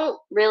 I don't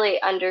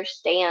really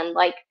understand.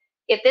 Like,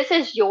 if this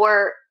is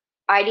your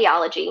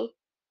ideology,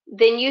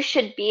 then you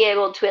should be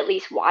able to at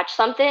least watch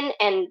something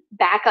and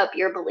back up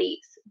your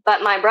beliefs.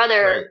 But my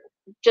brother Right.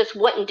 just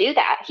wouldn't do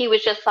that. He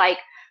was just like,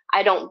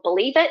 I don't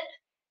believe it.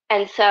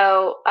 And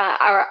so,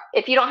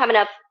 if you don't have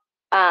enough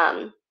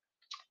um,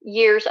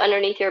 years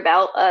underneath your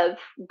belt of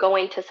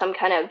going to some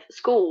kind of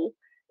school,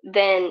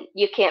 then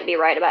you can't be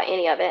right about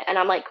any of it. And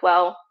I'm like,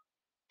 well,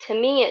 to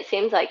me, it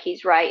seems like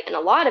he's right in a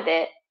lot of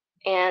it.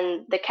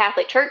 And the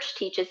Catholic Church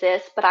teaches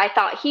this, but I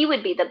thought he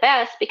would be the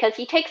best because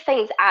he takes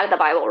things out of the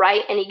Bible,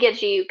 right? And he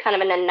gives you kind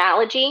of an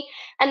analogy,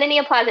 and then he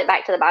applies it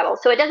back to the Bible.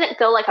 So it doesn't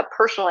feel like a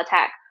personal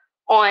attack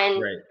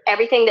on Right.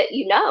 everything that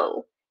you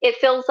know. It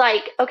feels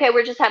like, okay,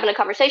 we're just having a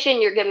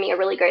conversation. You're giving me a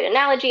really great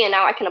analogy, and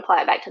now I can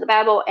apply it back to the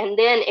Bible. And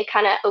then it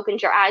kind of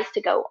opens your eyes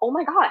to go, oh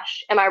my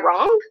gosh, am I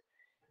wrong?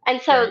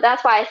 And so Right.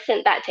 that's why I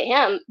sent that to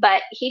him,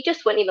 but he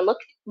just wouldn't even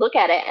look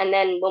at it. And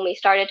then when we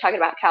started talking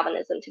about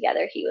Calvinism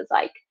together, he was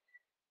like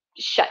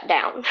shut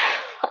down.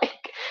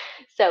 Like,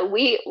 so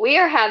we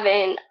are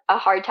having a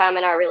hard time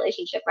in our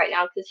relationship right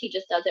now because he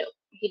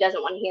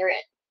doesn't want to hear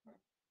it.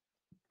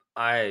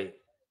 I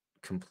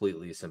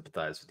completely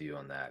sympathize with you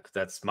on that because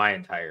that's my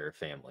entire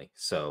family.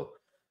 So,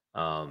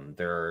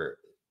 their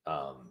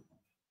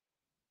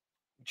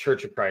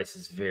Church of Christ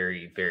is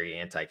very, very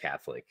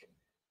anti-Catholic,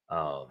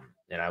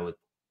 and I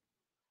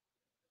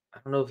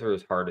don't know if they're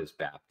as hard as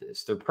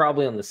Baptists. They're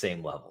probably on the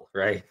same level,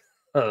 right?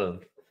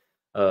 of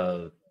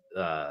of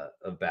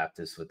of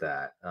Baptists with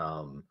that.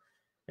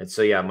 And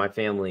so yeah, my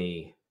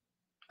family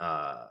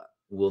uh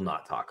will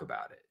not talk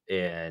about it.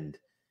 And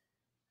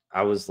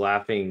I was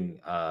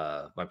laughing.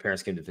 My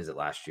parents came to visit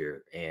last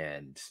year,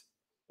 and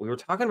we were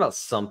talking about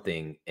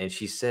something, and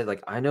she said,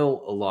 like, I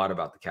know a lot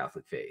about the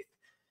Catholic faith.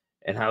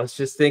 And I was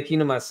just thinking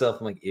to myself,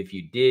 I'm like, if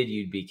you did,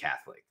 you'd be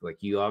Catholic. Like,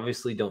 you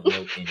obviously don't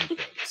know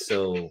anything.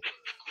 So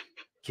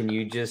can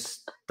you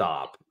just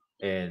stop?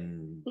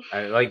 And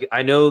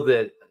I know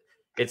that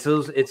it's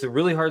a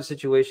really hard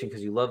situation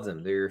because you love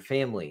them. They're your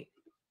family,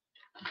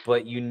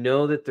 but you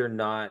know that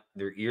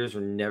their ears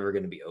are never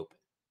going to be open,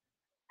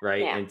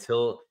 right? Yeah,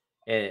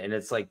 And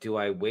it's like, do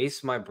I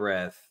waste my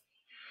breath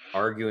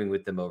arguing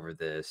with them over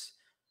this?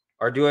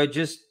 Or do I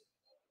just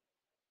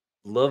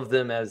love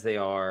them as they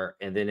are,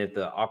 and then if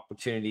the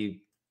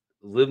opportunity,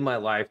 live my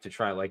life to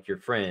try like your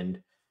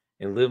friend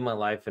and live my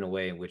life in a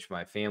way in which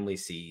my family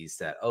sees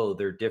that, oh,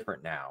 they're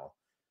different now.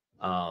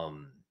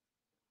 um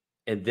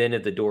and then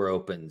if the door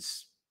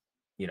opens,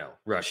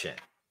 rush in.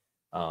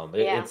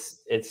 yeah,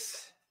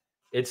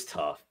 It's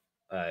tough,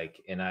 like,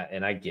 and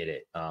I get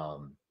it.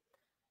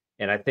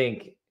 And I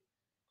think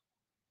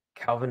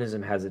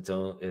Calvinism has its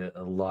own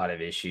a lot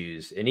of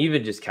issues, and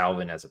even just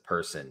Calvin as a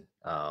person.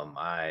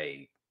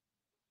 I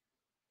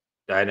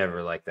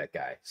never liked that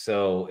guy.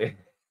 So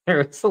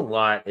there's a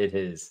lot in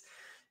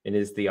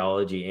his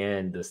theology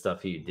and the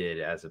stuff he did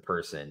as a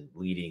person,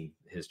 leading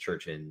his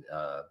church in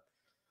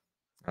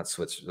not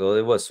Switzerland. Well,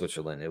 it was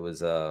Switzerland. It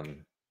was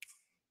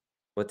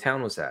what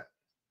town was that?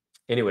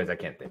 Anyways, I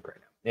can't think right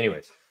now.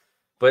 Anyways,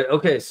 but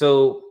okay,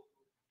 so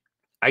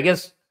I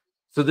guess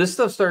so this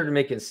stuff started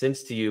making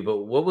sense to you, but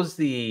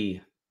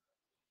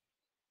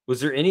was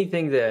there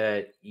anything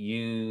that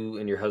you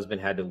and your husband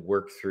had to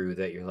work through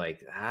that you're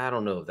like, I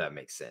don't know if that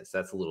makes sense.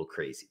 That's a little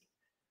crazy.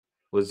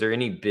 Was there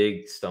any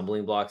big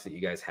stumbling blocks that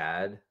you guys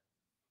had?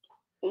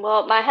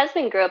 well, my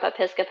husband grew up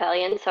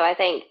Episcopalian, so I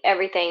think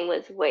everything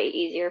was way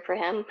easier for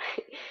him.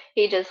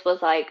 He just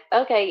was like,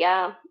 okay,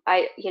 yeah,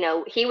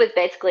 he was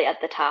basically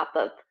at the top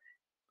of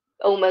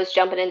almost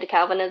jumping into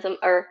Calvinism,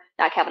 or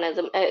not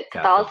Calvinism, Catholic.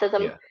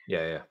 Catholicism. Yeah.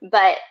 Yeah. Yeah.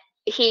 But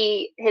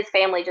his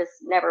family just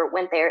never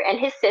went there. And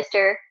his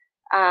sister,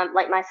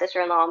 like my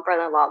sister-in-law and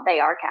brother-in-law, they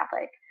are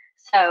Catholic.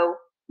 So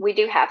we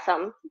do have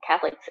some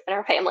Catholics in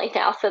our family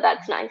now, so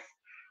that's nice.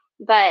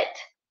 But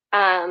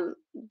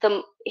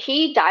the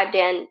he dived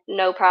in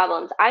no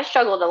problems. I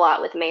struggled a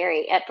lot with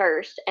Mary at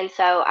first, and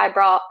so I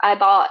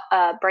bought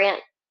Brant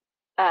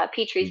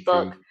Petrie's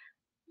book.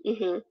 Petrie,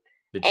 hmm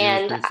the Jewish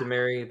and Roots of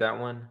Mary, that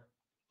one.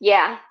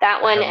 yeah, that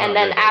I one. have And not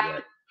then read that after,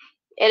 yet.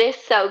 it is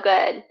so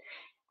good.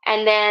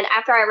 And then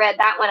after I read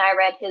that one, I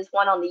read his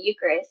one on the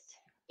Eucharist.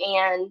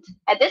 And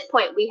at this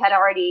point, we had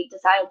already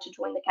decided to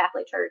join the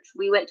Catholic Church.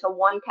 We went to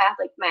one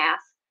Catholic Mass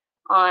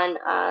on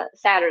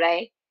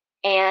Saturday,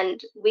 and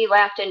we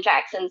left. And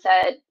Jackson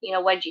said,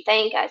 what did you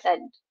think? I said,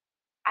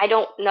 I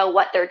don't know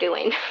what they're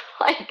doing,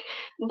 like,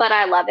 but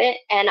I love it,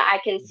 and I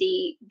can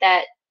see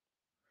that,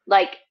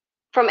 like,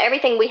 from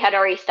everything we had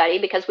already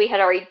studied, because we had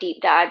already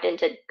deep dived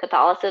into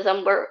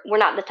Catholicism. We're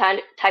not the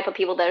type of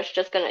people that's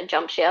just going to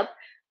jump ship.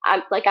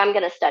 I'm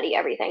going to study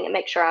everything and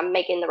make sure I'm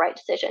making the right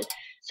decision.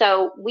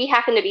 So we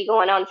happened to be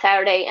going on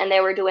Saturday, and they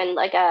were doing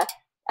like a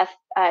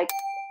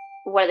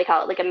what do they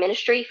call it, like a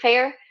ministry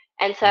fair.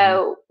 And Mhm.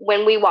 so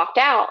when we walked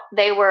out,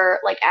 they were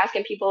like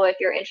asking people if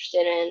you're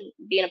interested in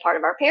being a part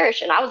of our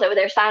parish. And I was over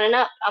there signing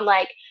up. I'm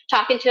like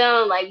talking to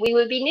them, like, we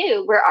would be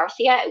new. We're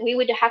RCI. We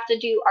would have to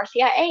do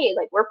RCIA.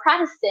 Like, we're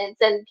Protestants.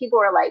 And people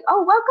were like,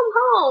 oh, welcome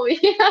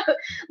home.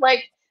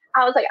 Like,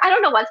 I was like, I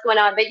don't know what's going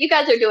on, but you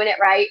guys are doing it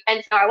right.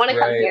 And so I want to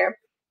come Right. here.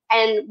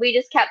 And we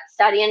just kept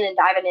studying and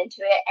diving into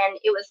it. And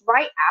it was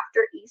right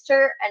after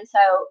Easter. And so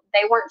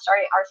they weren't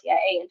starting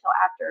RCIA until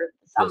after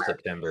the Till summer.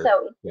 September.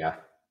 So Yeah.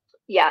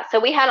 yeah, so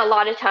we had a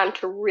lot of time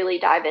to really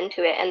dive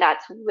into it, and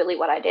that's really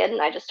what I did.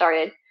 And I just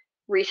started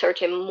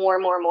researching more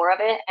and more and more of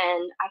it,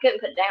 and I couldn't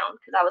put it down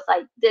because I was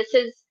like, this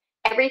is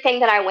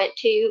everything that I went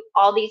to,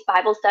 all these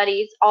Bible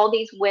studies, all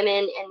these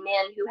women and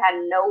men who had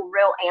no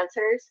real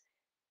answers.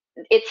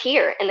 It's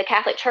here in the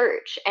Catholic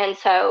Church. And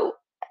so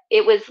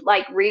it was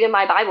like reading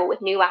my Bible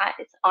with new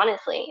eyes,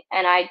 honestly.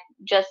 And I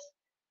just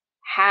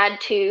had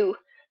to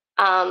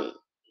um,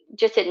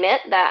 just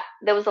admit that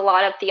there was a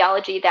lot of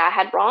theology that I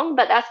had wrong,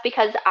 but that's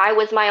because I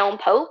was my own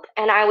pope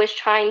and I was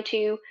trying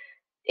to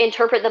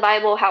interpret the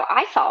Bible how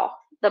I saw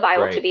the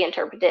Bible to Right. be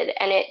interpreted.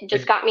 And it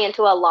just And got me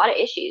into a lot of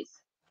issues.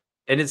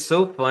 and it's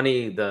so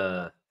funny,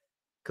 the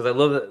because I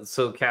love that.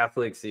 So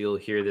Catholics, you'll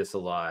hear this a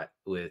lot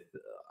with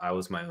 "I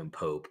was my own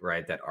pope,"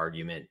 right? That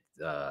argument,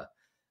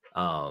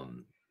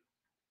 um,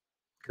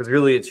 because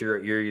really it's you're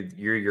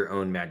your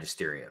own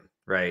magisterium,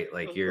 right?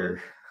 Like Hmm.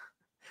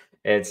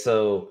 and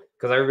so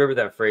because I remember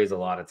that phrase a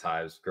lot of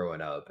times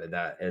growing up,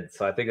 and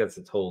so I think that's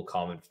a total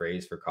common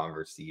phrase for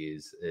converts to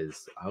use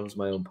is "I was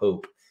my own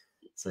pope."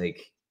 It's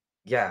like,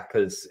 yeah,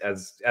 because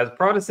as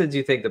Protestants,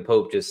 you think the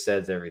Pope just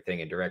says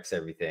everything and directs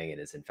everything and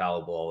is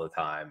infallible all the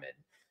time, and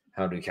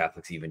how do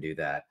Catholics even do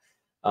that?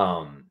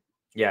 Um,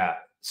 yeah.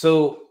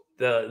 So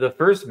the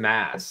first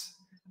Mass,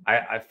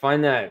 I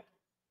find that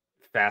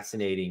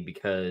fascinating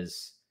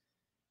because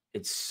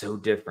it's so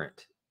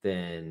different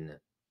than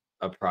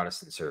a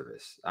Protestant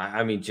service.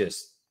 I mean,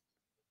 just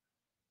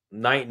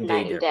night and day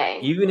Night and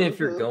different. day. Even if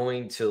you're Hmm.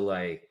 going to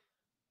like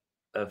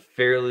a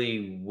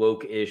fairly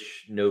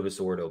woke-ish Novus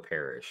Ordo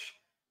parish,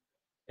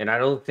 and I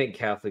don't think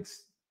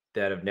Catholics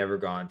that have never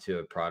gone to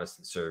a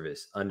Protestant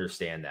service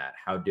understand that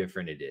how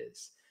different it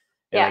is.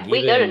 And Yeah, like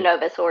we go to even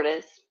Novus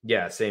Ordos.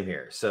 yeah, same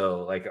here.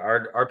 So like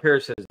our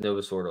parish has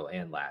Novus Ordo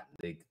and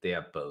Latin. They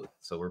have both.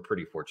 So we're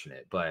pretty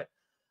fortunate. But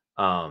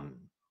um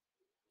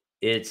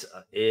it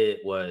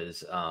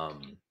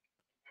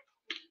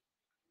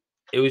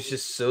was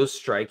just so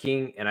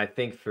striking, and I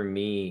think for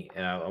me,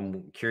 and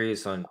I'm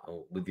curious on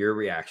with your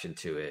reaction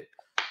to it.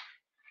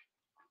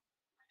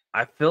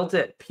 I felt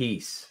at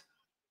peace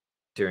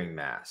during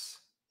mass,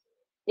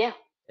 Yeah,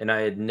 and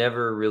I had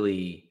never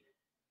really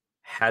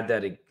had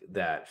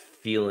that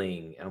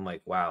feeling, and I'm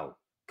like, wow,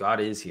 God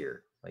is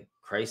here. Like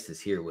Christ is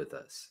here with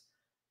us.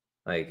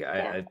 Like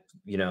yeah.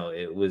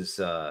 it was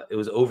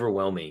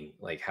overwhelming,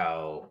 like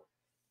um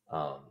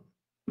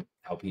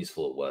how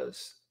peaceful it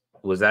was.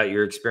 Was that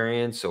your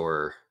experience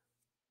or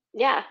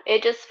Yeah,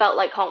 it just felt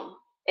like home.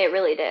 It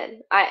really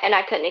did.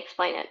 I couldn't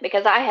explain it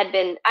because I had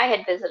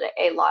visited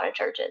a lot of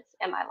churches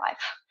in my life.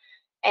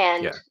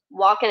 And yeah,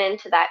 walking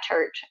into that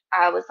church,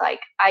 I was like,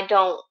 I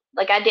don't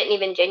like I didn't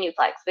even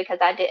genuflex because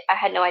I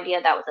had no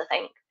idea that was a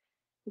thing.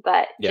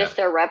 But yeah, just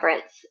their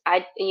reverence,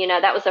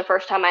 that was the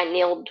first time I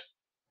kneeled,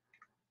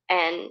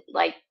 and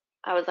like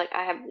I was like,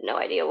 I have no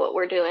idea what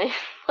we're doing,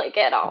 like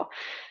at all.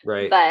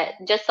 right, But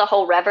just the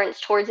whole reverence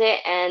towards it,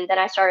 and then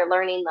I started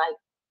learning like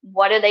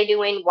what are they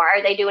doing, why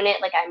are they doing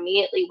it. Like I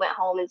immediately went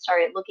home and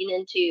started looking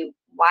into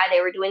why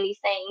they were doing these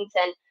things,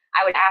 and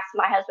I would ask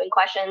my husband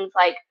questions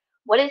like,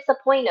 what is the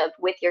point of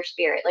with your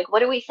spirit, like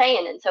what are we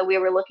saying? And so we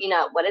were looking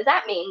up, what does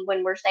that mean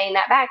when we're saying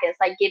that back? It's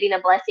like giving a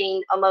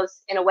blessing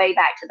almost in a way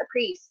back to the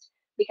priest,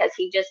 because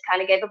he just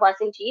kind of gave a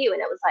blessing to you.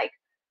 And it was like,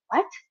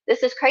 what,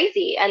 this is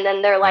crazy. And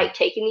then they're yeah, like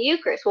taking the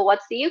Eucharist, well,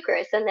 what's the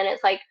Eucharist? And then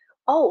it's like,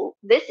 oh,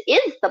 this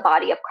is the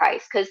body of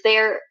Christ, because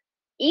they're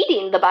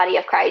eating the body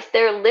of Christ.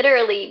 They're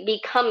literally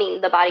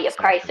becoming the body the of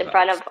Christ in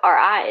front sacrifice. of our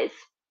eyes.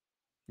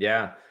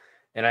 Yeah.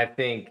 And I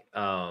think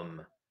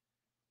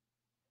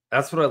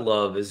that's what I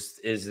love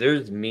is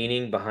there's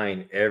meaning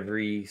behind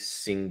every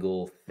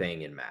single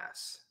thing in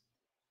mass.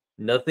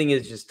 Nothing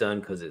is just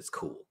done because it's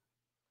cool,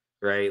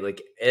 right?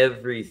 Like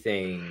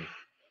everything,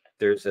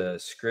 there's a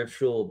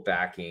scriptural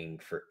backing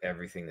for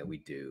everything that we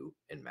do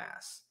in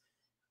mass.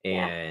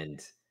 Yeah. And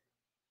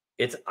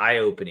it's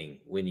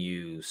eye-opening when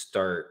you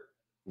start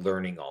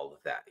learning all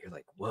of that. You're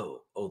like,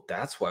 whoa, oh,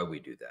 that's why we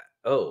do that.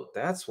 Oh,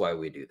 that's why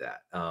we do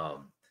that.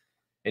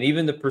 And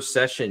even the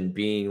procession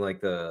being like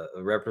the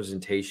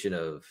representation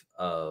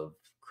of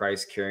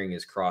Christ carrying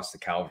his cross to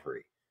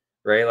Calvary,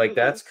 right? Like Hmm.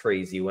 that's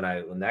crazy. When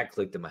that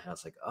clicked in my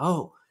house, like,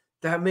 oh,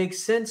 that makes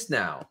sense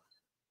now.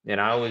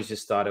 And I always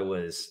just thought it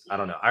was, I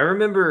don't know. I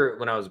remember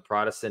when I was a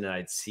Protestant and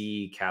I'd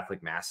see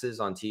Catholic masses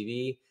on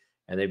TV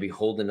and they'd be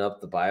holding up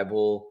the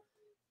Bible.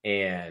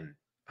 And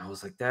I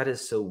was like, that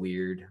is so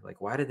weird. Like,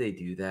 why did they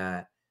do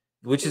that?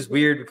 Which is Hmm.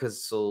 weird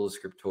because sola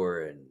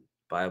scriptura and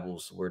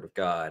Bible's the word of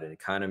God. And it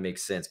kind of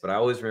makes sense. But I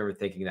always remember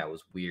thinking that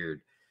was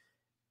weird.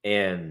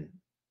 And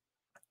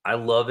I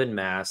love in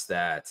Mass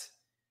that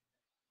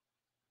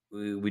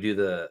we do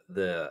there's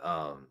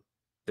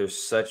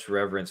such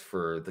reverence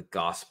for the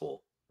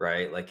gospel,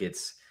 right? Like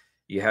it's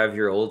you have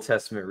your Old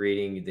Testament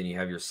reading, then you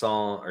have your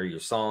psalm or your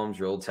Psalms,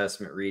 your Old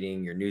Testament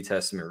reading, your New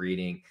Testament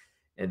reading,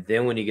 and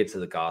then when you get to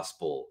the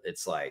gospel,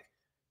 it's like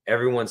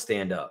everyone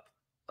stand up,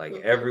 like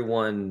Hmm.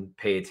 everyone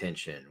pay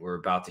attention. We're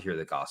about to hear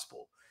the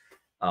gospel.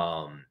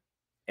 Um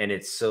and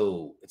it's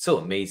so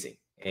amazing.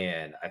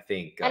 And I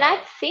think And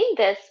I've seen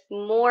this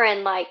more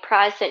in like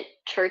Protestant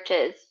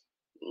churches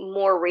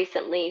more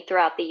recently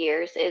throughout the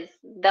years, is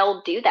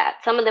they'll do that.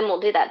 Some of them will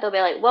do that. They'll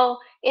be like, well,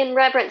 in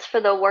reverence for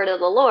the word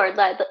of the Lord,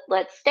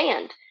 let's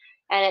stand.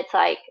 And it's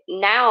like,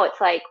 now it's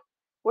like,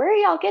 where are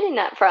y'all getting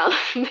that from?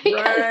 Because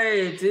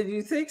right. Did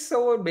you think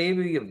someone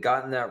maybe have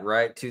gotten that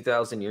right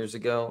 2,000 years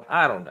ago?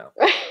 I don't know.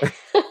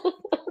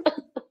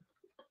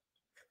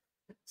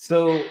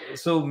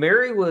 So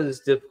Mary was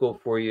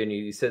difficult for you, and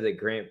you said that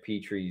Grant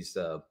Petrie's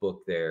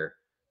book there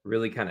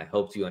really kind of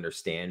helped you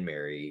understand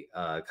Mary.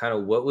 Kind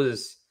of what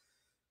was?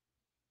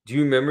 Do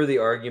you remember the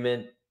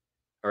argument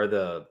or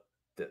the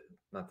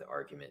not the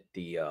argument,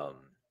 the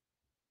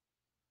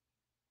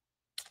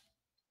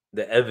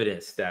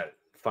evidence that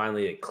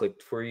finally it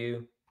clicked for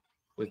you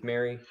with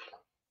Mary?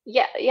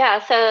 Yeah.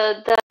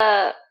 So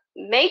the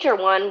major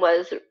one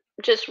was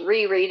just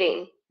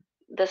rereading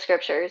the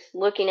scriptures,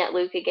 looking at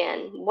Luke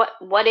again.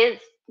 What is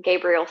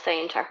Gabriel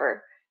saying to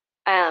her?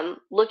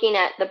 Looking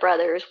at the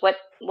brothers, what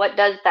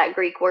does that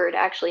Greek word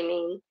actually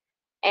mean?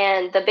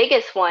 And the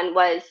biggest one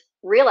was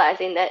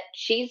realizing that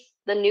she's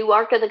the new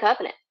Ark of the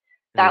Covenant.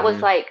 That was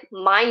Mm-hmm. like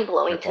mind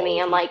blowing to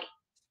me. I'm Typology. like,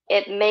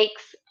 it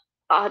makes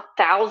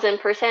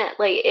 1,000%.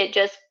 Like it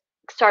just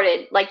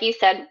started, like you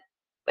said,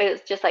 it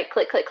was just like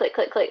click, click, click,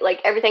 click, click.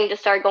 Like everything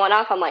just started going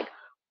off. I'm like,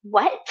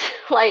 what?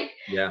 Like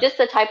Yeah. just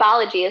the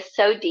typology is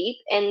so deep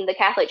in the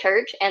Catholic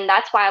Church, and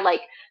that's why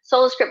like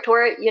sola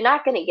scriptura, you're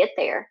not going to get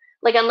there.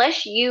 Like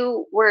unless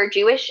you were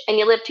Jewish and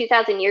you lived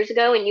 2,000 years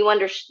ago and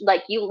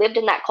like you lived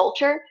in that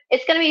culture,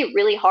 it's going to be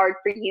really hard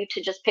for you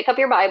to just pick up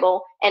your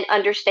Bible and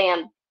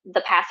understand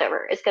the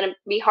Passover. It's going to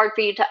be hard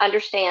for you to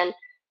understand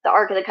the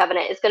Ark of the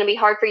Covenant. It's going to be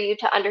hard for you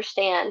to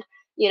understand,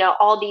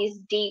 all these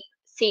deep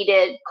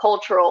seated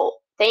cultural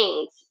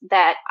things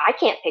that I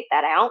can't pick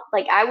that out.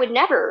 Like I would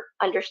never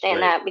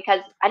understand Right. that because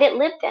I didn't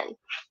live then.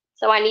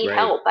 So I need Right.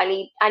 help. I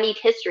need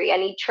history. I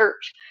need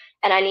church,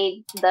 and I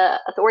need the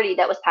authority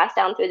that was passed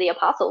down through the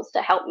apostles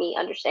to help me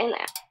understand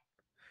that.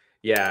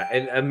 Yeah.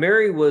 And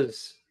Mary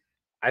was,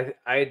 I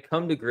had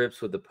come to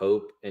grips with the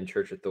Pope and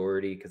church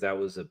authority because that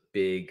was a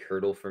big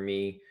hurdle for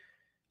me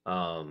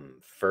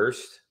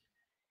first.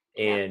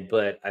 Yeah.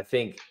 But I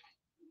think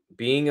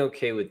being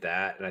okay with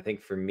that, and I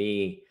think for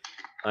me,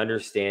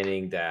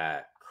 understanding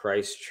that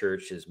Christ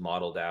Church is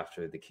modeled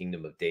after the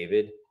kingdom of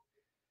David,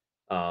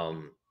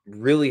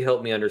 really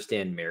helped me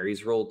understand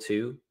Mary's role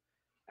too,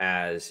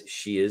 as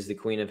she is the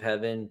queen of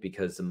heaven,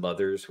 because the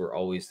mothers were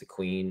always the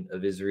queen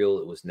of Israel.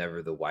 It was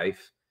never the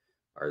wife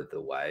or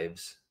the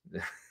wives.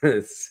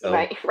 So,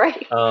 Right.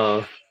 Right.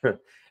 uh,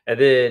 and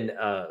then,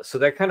 so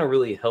that kind of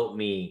really helped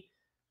me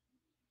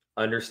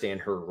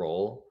understand her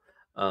role.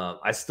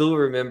 I still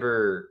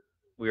remember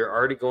we were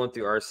already going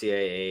through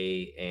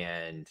RCIA,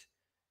 and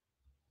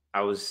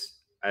I was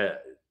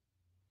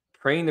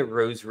praying the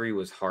rosary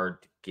was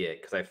hard to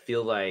get because I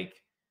feel like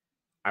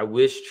I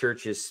wish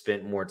churches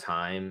spent more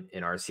time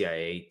in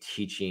RCIA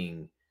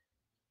teaching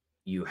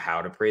you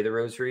how to pray the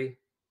rosary,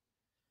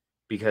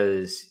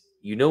 because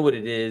you know what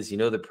it is, you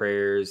know the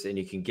prayers, and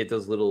you can get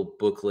those little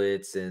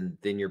booklets, and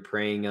then you're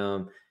praying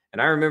them.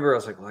 And I remember I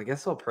was like, well, I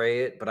guess I'll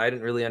pray it, but I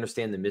didn't really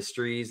understand the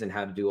mysteries and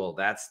how to do all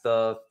that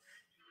stuff.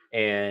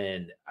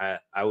 And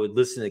I would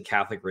listen to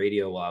Catholic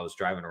radio while I was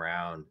driving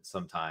around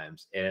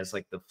sometimes, and it's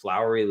like the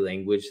flowery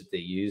language that they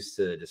use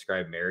to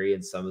describe Mary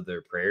in some of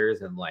their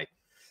prayers, and like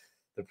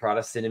the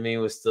Protestant in me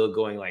was still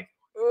going like,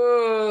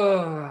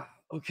 oh,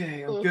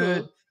 okay, Hmm.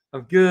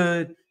 I'm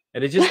good,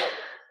 and it just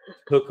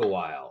took a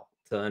while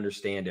to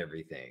understand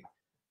everything.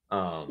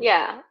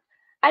 Yeah.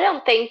 I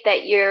don't think that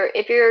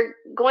if you're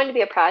going to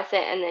be a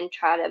Protestant and then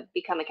try to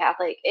become a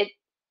Catholic,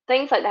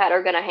 things like that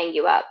are going to hang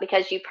you up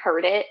because you've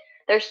heard it.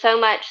 There's so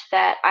much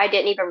that I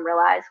didn't even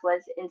realize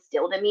was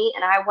instilled in me,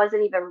 and I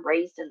wasn't even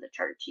raised in the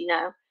church.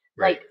 Right,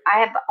 Like I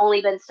have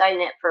only been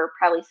studying it for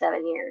probably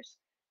 7 years.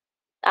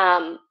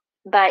 Um,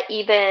 but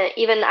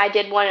even I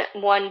did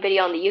one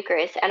video on the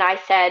Eucharist, and I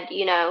said,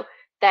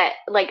 that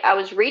like I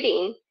was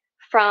reading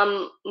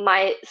from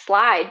my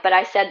slide, but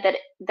I said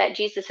that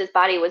Jesus's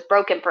body was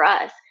broken for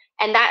us,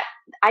 and that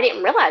I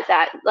didn't realize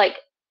that. Like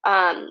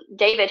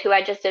David, who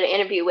I just did an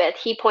interview with,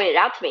 he pointed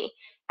out to me,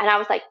 and I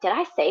was like, did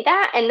I say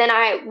that? And then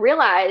I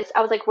realized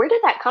I was like, where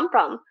did that come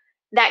from?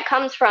 That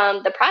comes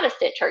from the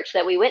Protestant church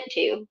that we went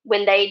to.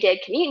 When they did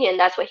communion,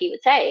 that's what he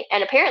would say.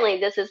 And apparently,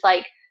 this is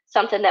like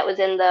something that was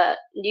in the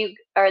new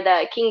or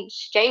the King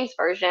James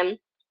version,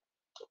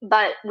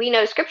 but we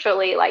know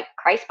scripturally like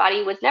Christ's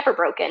body was never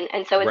broken,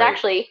 and so it's right,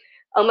 actually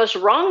almost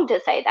wrong to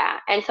say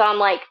that. And so I'm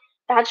like,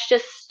 that's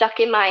just stuck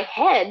in my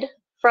head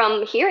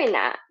from hearing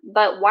that.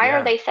 But why are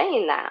yeah, they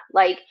saying that?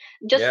 Like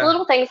just yeah.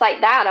 little things like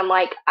that. I'm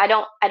like, I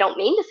don't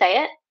mean to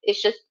say it.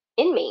 It's just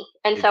in me.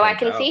 And It so I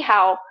comes can see out.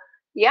 how,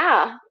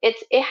 yeah,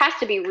 it has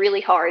to be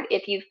really hard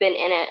if you've been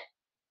in it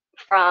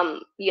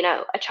from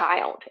a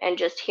child and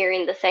just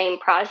hearing the same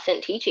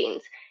Protestant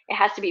teachings. It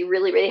has to be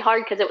really, really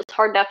hard because it was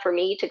hard enough for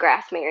me to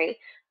grasp Mary.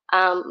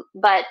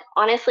 But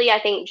honestly, I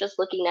think just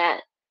looking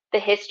at the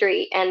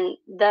history and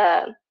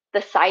the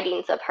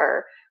sightings of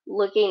her,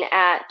 looking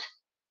at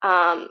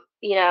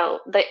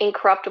the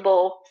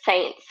incorruptible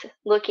saints,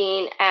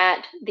 looking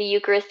at the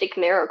Eucharistic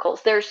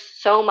miracles, there's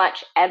so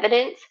much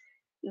evidence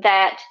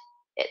that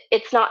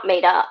it's not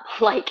made up.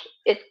 Like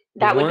The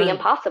that would be one,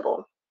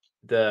 impossible.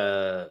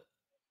 the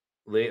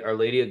Our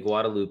Lady of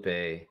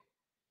Guadalupe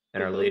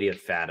and Our Hmm. Lady of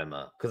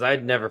Fatima, because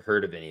I'd never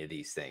heard of any of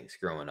these things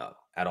growing up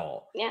at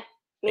all. Yeah,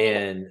 me neither.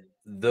 And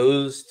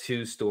those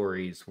two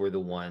stories were the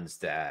ones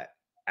that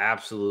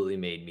absolutely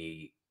made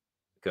me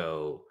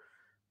go,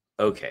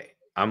 okay,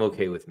 I'm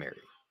okay with Mary.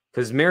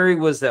 Because Mary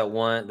was that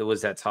one that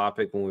was that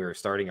topic when we were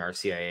starting our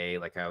CIA.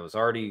 Like I was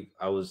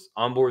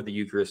on board the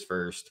Eucharist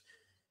first.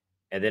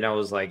 And then I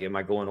was like, am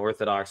I going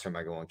Orthodox or am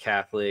I going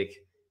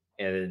Catholic?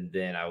 and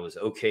then I was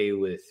okay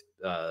with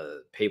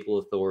papal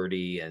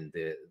authority and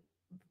the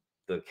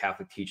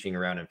Catholic teaching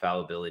around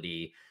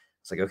infallibility.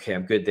 It's like, okay,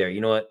 I'm good there.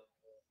 You know what?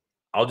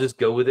 I'll just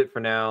go with it for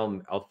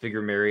now. I'll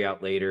figure Mary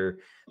out later.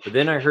 But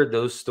then I heard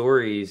those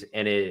stories,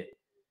 and it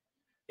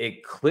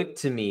clicked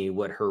to me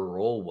what her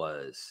role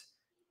was,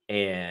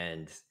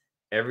 and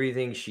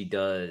everything she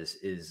does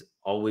is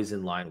always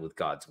in line with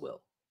God's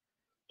will.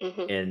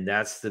 Mhm. And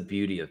that's the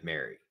beauty of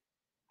Mary.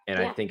 And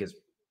I Yeah. think as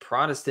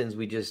Protestants,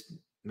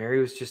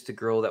 Mary was just a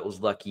girl that was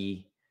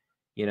lucky,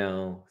 it's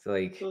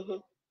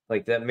Mhm.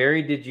 like that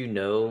Mary Did You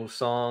Know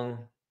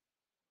song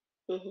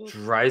Mhm.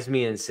 drives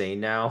me insane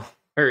now.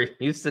 Or it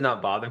used to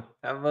not bother me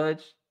that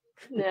much.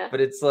 Yeah. But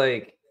it's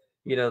like,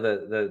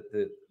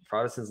 the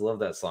Protestants love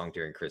that song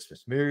during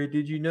Christmas. Mary,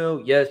 did you know?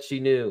 Yes, she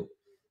knew.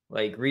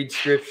 Like, read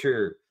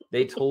scripture.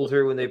 They told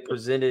her when they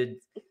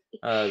presented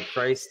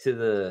Christ to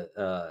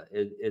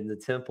in the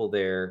temple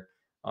there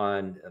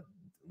on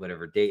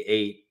whatever day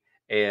 8,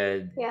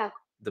 and Yeah.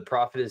 the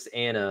prophetess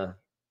Anna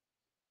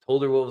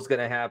told her what was going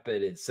to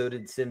happen, and so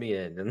did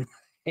Simeon, and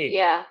like,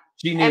 Yeah.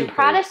 she And knew, folks.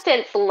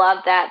 Protestants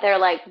love that. They're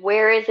like,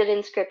 where is it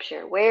in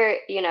scripture? Where,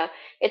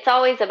 it's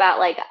always about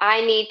like,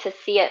 I need to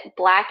see it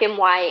black and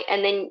white.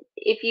 And then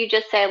if you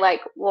just say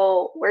like,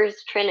 well,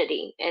 where's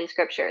Trinity in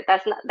scripture?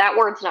 That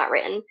word's not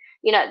written.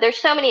 There's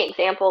so many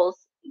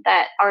examples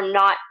that are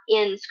not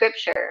in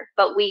scripture,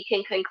 but we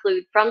can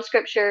conclude from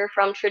scripture,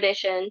 from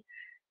tradition,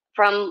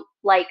 from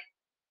like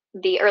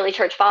the early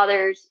church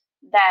fathers,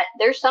 that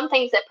there's some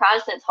things that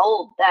Protestants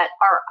hold that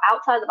are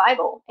outside the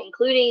Bible,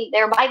 including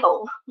their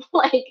Bible.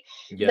 Like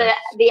the Yes.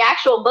 the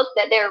actual book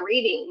that they're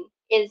reading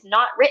is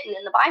not written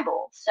in the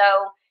Bible.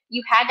 So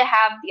you had to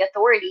have the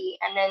authority,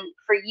 and then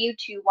for you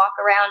to walk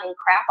around and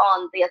crap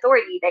on the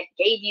authority that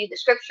gave you the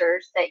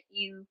scriptures that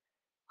you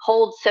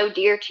hold so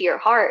dear to your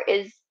heart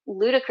is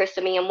ludicrous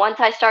to me. And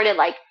once I started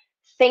like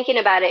thinking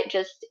about it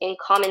just in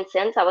common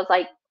sense, I was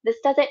like, this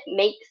doesn't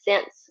make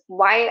sense.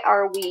 Why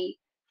are we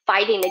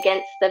fighting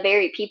against the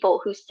very people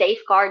who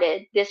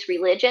safeguarded this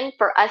religion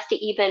for us to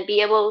even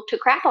be able to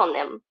crap on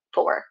them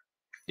for?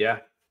 Yeah.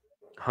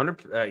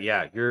 100.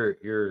 Yeah,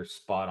 you're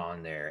spot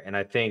on there. And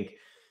I think,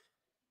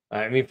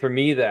 I mean, for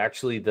me,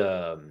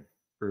 the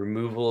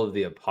removal of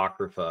the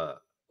Apocrypha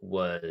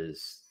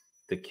was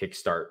the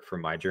kickstart for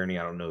my journey.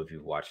 I don't know if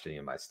you've watched any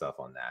of my stuff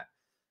on that.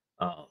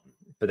 Um,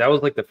 but that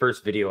was like the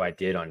first video I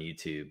did on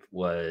YouTube,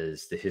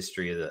 was the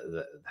history of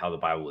how the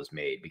Bible was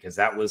made, because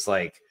that was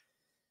the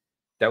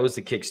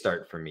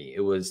kickstart for me. It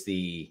was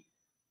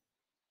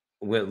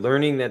when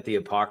learning that the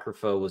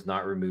Apocrypha was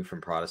not removed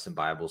from Protestant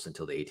Bibles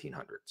until the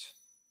 1800s.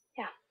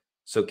 Yeah.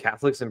 So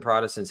Catholics and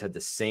Protestants had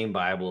the same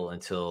Bible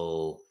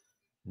until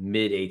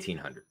mid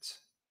 1800s.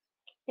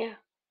 Yeah.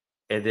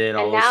 And then And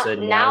all of a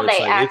sudden now now it's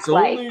they like, it's act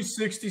like, only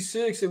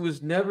 66. It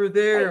was never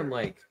there. right. I'm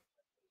like,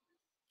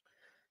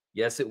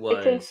 yes, it It's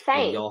was. And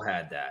insane. y'all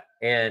had that.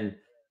 And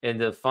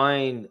to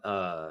find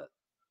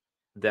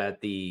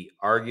that the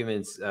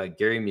arguments,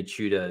 Gary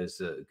Michuta is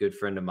a good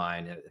friend of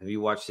mine. Have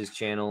you watched his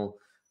channel?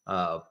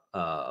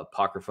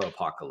 Apocrypha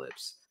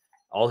Apocalypse.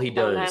 All he Oh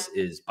no. does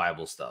is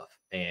Bible stuff.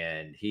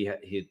 And he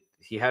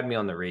had me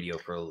on the radio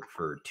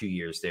for 2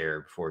 years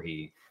there before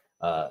he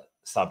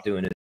stopped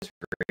doing his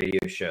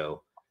radio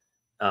show.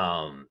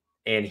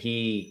 And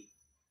he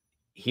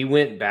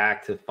went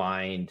back to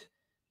find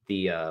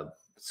the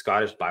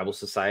Scottish Bible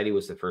Society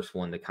was the first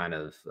one to kind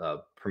of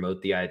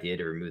promote the idea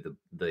to remove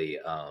the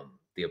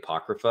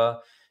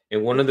Apocrypha.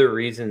 And one of the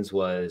reasons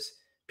was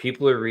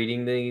people are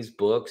reading these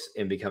books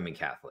and becoming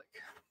Catholic.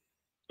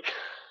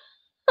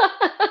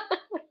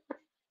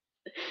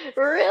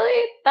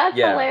 Really? That's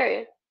Yeah,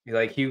 hilarious.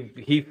 like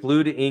he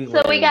flew to So we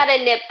England. got to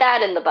nip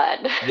that in the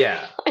bud.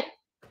 Yeah,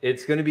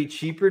 it's going to be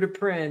cheaper to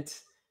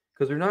print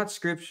because they're not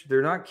scripture,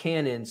 they're not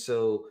canon.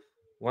 So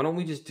why don't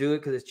we just do it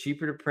because it's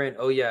cheaper to print?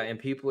 Oh yeah, and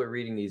people are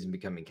reading these and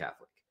becoming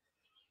Catholic.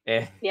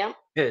 And Yeah.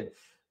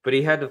 but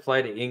he had to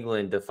fly to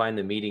England to find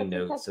the meeting That's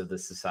notes impressive. of the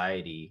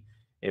society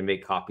and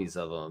make copies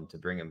of them to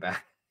bring them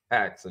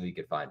back so he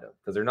could find them,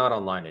 because they're not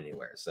online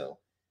anywhere. So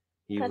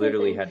he That is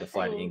literally had to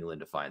fly to insane. England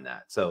to find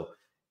that. So,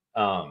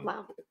 um,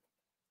 Wow.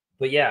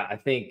 but yeah, I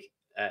think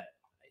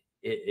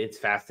it's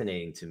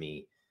fascinating to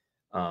me,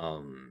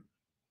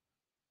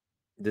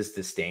 this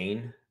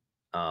disdain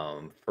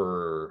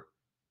for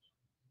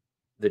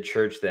the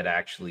church that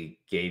actually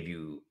gave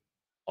you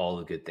all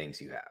the good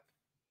things you have,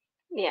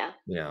 Yeah.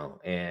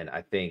 and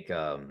I think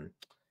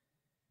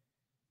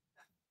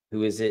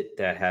who is it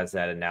that has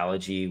that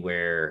analogy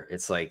where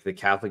it's like the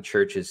Catholic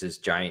Church is this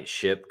giant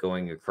ship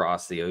going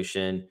across the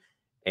ocean,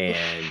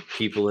 and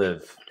people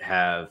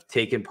have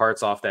taken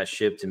parts off that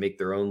ship to make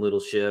their own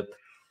little ship,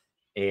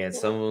 and Yeah.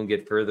 some of them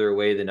get further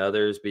away than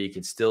others, but you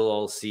can still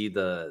all see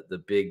the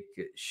big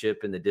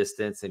ship in the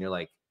distance, and you're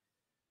like,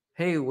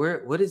 hey,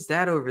 what is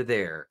that over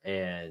there?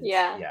 And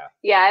Yeah. yeah,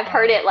 Yeah, I've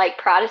heard um, it like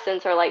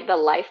Protestants are like the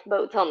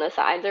lifeboats on the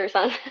sides or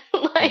something.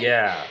 Like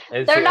yeah,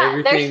 and they're so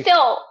not they're everything,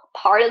 still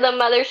part of the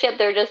mothership.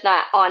 They're just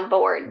not on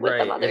board with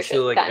the Right. And mothership,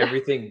 so like kind of.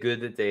 everything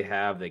good that they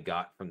have, they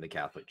got from the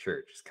Catholic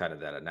Church. It's kind of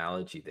that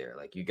analogy there.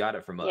 Like you got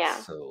it from us, Yeah.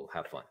 so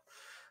have fun.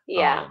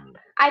 Yeah. Um,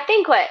 I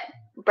think what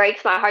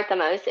breaks my heart the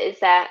most is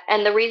that,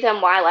 and the reason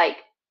why, like,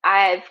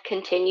 I've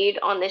continued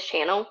on this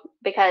channel,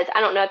 because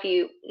I don't know if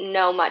you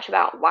know much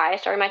about why I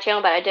started my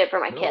channel, but I did it for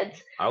my no,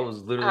 kids. I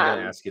was literally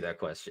gonna Um, ask you that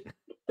question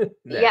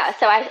yeah, next.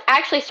 so I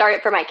actually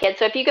started for my kids.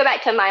 So if you go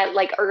back to my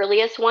like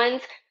earliest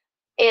ones,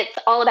 it's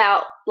all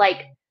about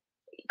like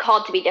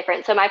called to be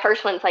different. So my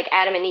first one's like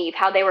Adam and Eve,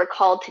 how they were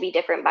called to be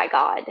different by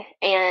God,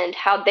 and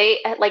how they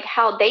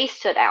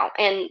stood out,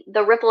 and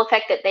the ripple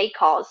effect that they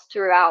caused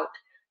throughout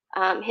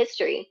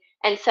history.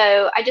 And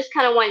so I just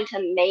kind of wanted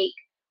to make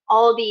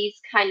all these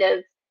kind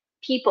of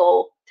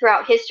people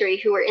throughout history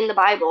who were in the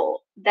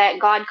Bible that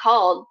God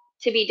called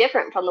to be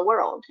different from the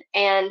world,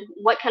 and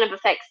what kind of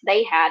effects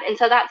they had. And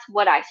so that's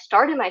what I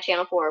started my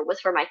channel for,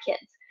 was for my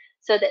kids,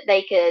 so that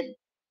they could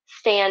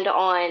stand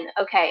on,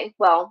 okay,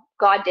 well,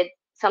 God did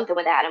something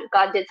with Adam,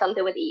 God did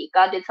something with Eve,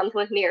 God did something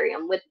with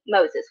Miriam, with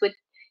Moses, with,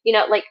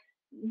 like,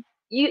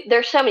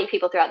 there's so many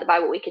people throughout the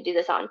Bible we could do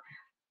this on.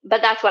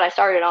 But that's what I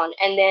started on.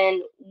 And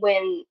then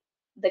when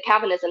the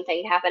Calvinism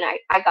thing happened,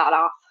 I got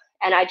off,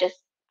 and I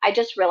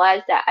just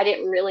realized that I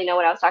didn't really know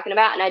what I was talking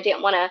about, and I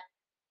didn't want to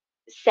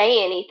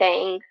say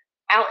anything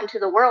out into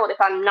the world if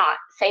I'm not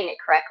saying it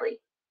correctly.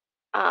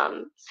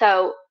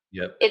 So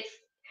Yep. it's,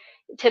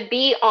 to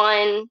be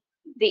on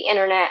the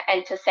internet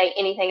and to say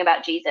anything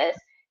about Jesus,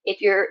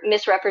 if you're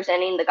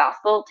misrepresenting the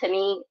gospel, to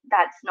me,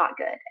 that's not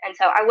good. And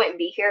so I wouldn't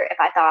be here if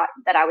I thought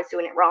that I was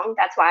doing it wrong.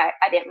 That's why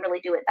I didn't really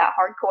do it that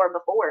hardcore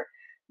before.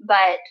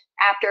 But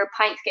after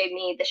Pints gave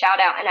me the shout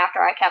out, and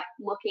after I kept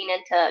looking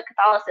into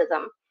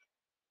Catholicism,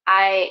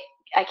 I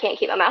I can't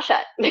keep my mouth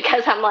shut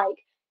because I'm like,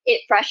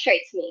 it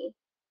frustrates me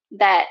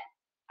that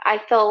I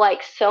feel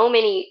like so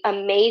many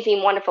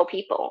amazing, wonderful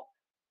people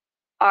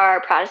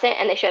are Protestant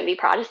and they shouldn't be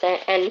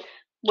Protestant. And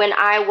when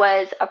I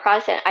was a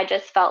Protestant, I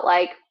just felt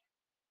like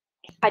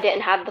I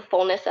didn't have the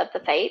fullness of the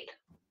faith.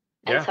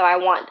 And Yeah. so I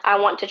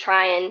want to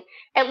try and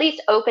at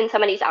least open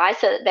somebody's eyes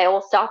so that they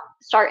will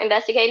start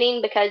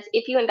investigating, because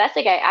if you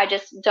investigate, I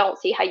just don't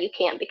see how you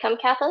can't become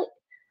Catholic.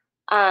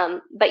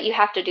 But you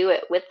have to do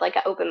it with like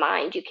an open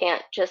mind. You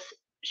can't just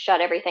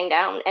shut everything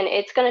down, and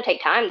it's going to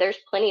take time. There's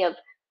plenty of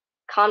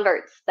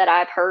converts that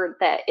I've heard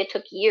that it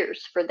took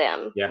years for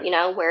them,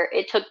 Yeah. where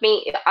it took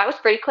me, I was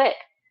pretty quick,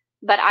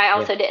 but I Yeah.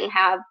 also didn't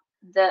have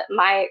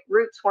my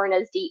roots weren't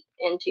as deep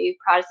into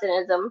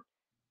Protestantism.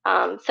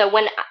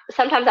 So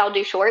sometimes I'll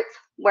do shorts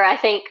where I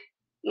think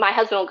my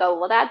husband will go,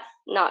 well, that's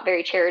not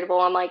very charitable.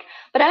 I'm like,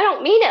 but I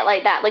don't mean it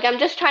like that. Like, I'm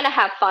just trying to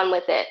have fun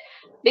with it,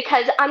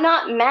 because I'm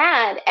not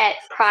mad at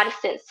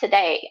Protestants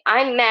today.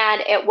 I'm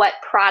mad at what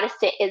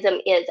Protestantism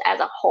is as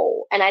a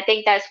whole. And I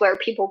think that's where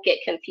people get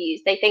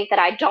confused. They think that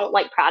I don't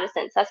like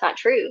Protestants. That's not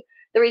true.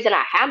 The reason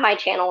I have my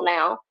channel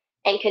now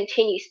and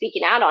continue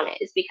speaking out on it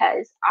is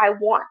because I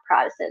want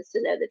Protestants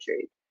to know the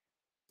truth.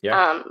 Yeah.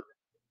 Um,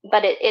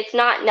 but it's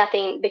not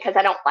nothing because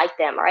I don't like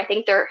them or I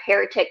think they're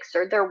heretics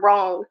or they're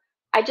wrong.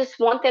 I just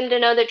want them to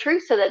know the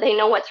truth so that they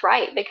know what's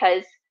right,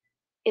 because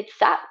it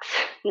sucks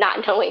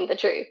not knowing the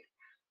truth.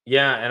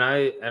 Yeah,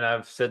 and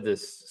I've said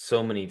this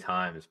so many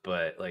times,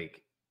 but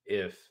like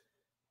if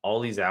all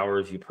these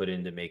hours you put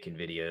into making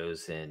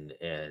videos and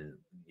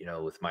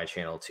with my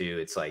channel too,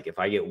 it's like if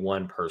I get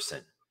one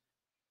person,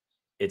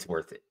 it's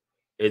worth it.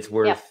 It's Yep.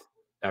 worth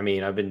I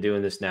mean, I've been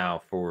doing this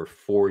now for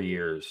 4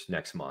 years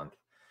next month,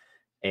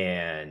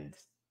 and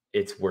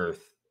it's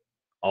worth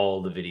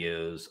all the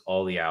videos,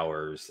 all the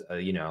hours,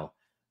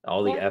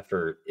 all the Yeah.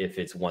 effort if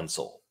it's one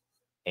soul.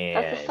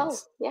 That's a And soul.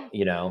 Yeah.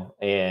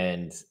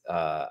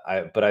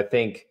 I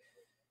think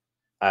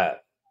uh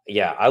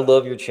yeah, I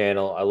love your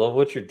channel. I love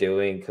what you're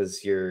doing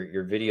because your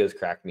videos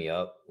crack me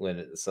up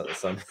when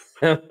some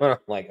when I'm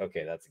like,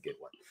 okay, that's a good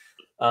one.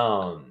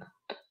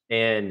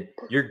 And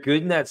you're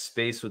good in that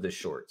space with the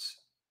shorts,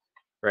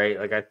 right?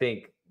 Like I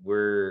think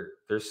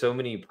there's so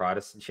many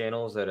Protestant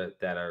channels that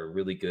are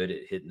really good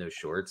at hitting those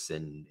shorts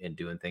and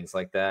doing things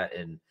like that.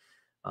 And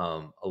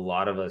a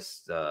lot of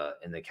us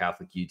in the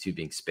Catholic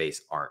YouTubing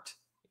space aren't.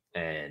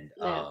 And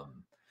Yeah.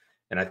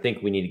 I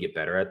think we need to get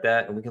better at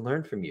that, and we can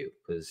learn from you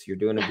because you're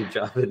doing a good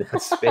job in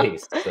that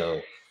space.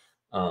 So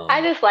I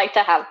um just like to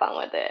have fun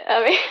with it.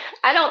 I mean,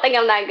 I don't think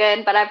I'm that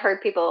good, but I've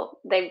heard people,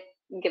 they've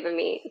given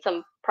me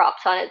some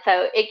props on it.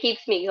 So it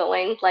keeps me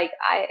going. Like,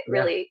 I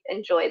yeah. really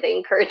enjoy the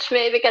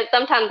encouragement, because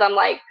sometimes I'm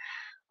like,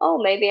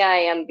 oh, maybe I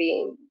am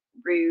being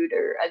rude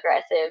or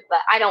aggressive, but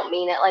I don't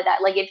mean it like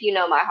that. Like, if you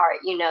know my heart,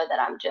 you know that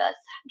I'm just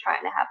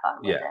trying to have fun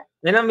with Yeah.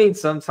 it. And I mean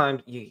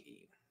sometimes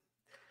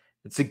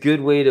it's a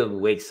good way to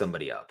wake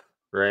somebody up,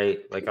 right?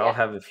 Like I'll Yeah.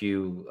 have a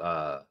few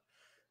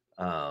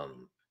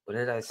what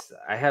did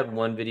I had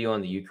one video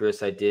on the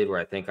Eucharist I did where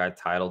I think I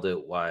titled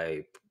it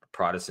 "Why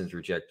Protestants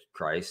Reject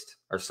Christ"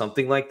 or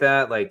something like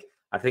that. Like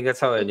I think that's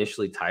how I Mhm.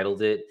 initially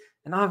titled it,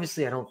 and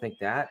obviously I don't think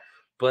that,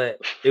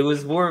 but it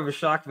was more of a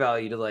shock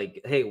value to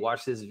like, hey,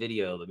 watch this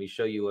video, let me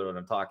show you what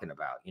I'm talking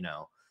about.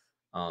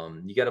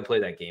 You got to play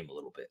that game a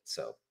little bit.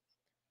 So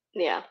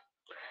Yeah.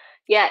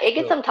 Yeah, it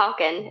gets So them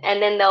talking,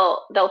 and then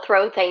they'll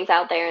throw things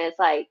out there, and it's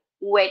like,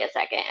 wait a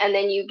second, and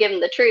then you give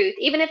them the truth,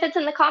 even if it's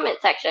in the comment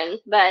section,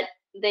 but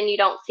then you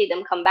don't see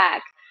them come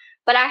back.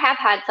 But I have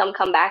had some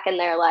come back, and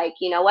they're like,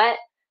 you know what?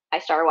 I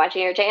started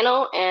watching your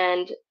channel,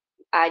 and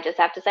I just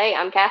have to say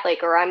I'm Catholic,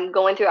 or I'm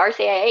going through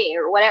RCIA,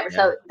 or whatever. yeah,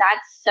 So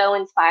that's so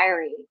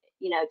inspiring,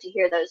 to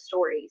hear those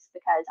stories,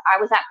 because I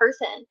was that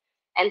person,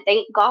 and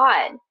thank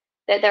God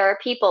that there are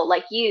people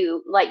like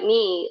you, like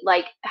me,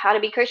 like How to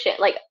Be Christian,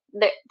 like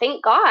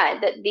thank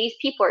God that these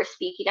people are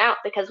speaking out,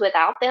 because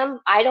without them,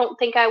 I don't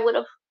think I would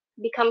have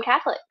become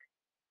Catholic.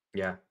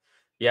 yeah,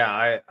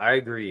 yeah. I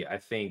agree. I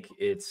think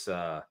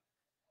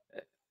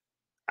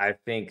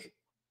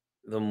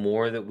the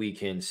more that we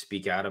can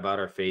speak out about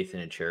our faith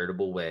in a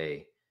charitable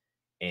way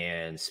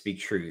and speak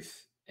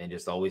truth and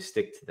just always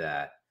stick to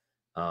that,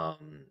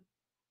 um,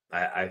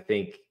 I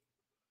think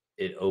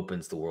it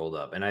opens the world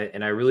up. And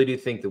I really do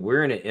think that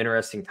we're in an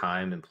interesting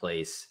time and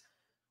place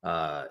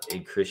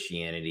in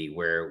Christianity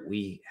where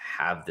we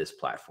have this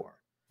platform.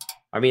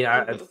 I mean,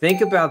 I Hmm.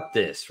 think about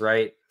this,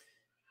 right?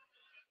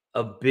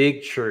 A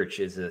big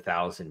church is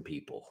 1,000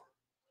 people,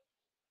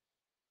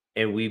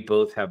 and we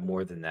both have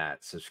more than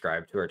that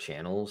subscribed to our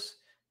channels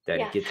that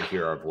Yes. get to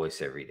hear our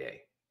voice every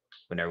day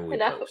whenever I we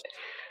know. post. It's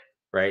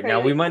Right now,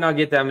 we crazy. might not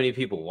get that many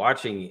people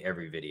watching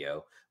every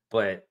video,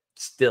 but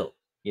still,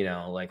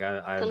 like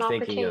It's I'm an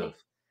thinking opportunity.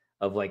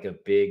 of like a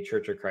big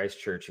Church of Christ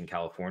church in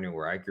California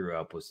where I grew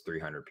up was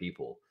 300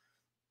 people.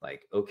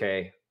 Like,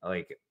 okay,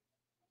 like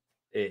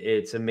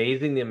it's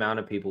amazing the amount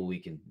of people we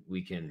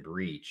can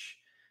reach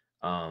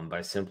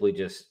by simply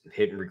just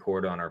hitting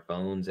record on our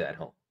phones at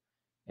home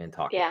and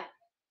talking. Yeah.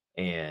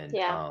 And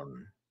Yeah.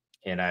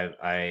 and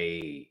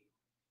I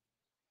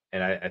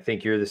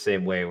think you're the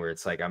same way where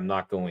it's like I'm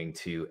not going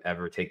to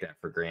ever take that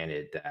for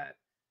granted that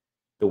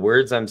the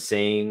words I'm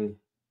saying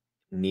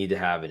need to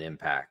have an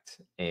impact,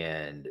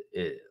 and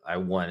I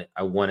want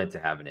it to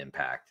have an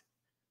impact.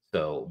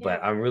 So, Yeah.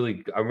 but I'm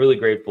really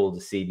grateful to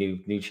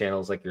see new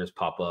channels like yours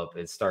pop up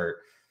and start.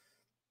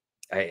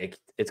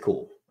 It's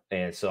cool,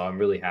 and so I'm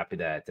really happy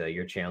that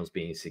your channel's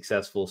being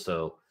successful.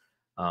 So,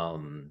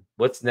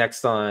 what's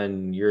next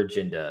on your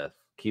agenda?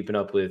 Keeping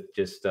up with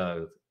just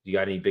you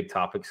got any big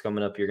topics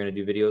coming up you're going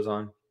to do videos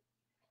on?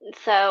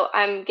 So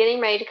I'm getting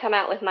ready to come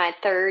out with my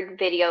third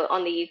video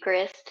on the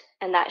Eucharist,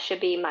 and that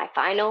should be my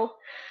final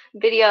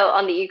video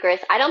on the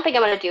Eucharist. I don't think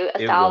I'm going to do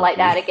a It style won't like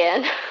that be.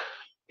 again.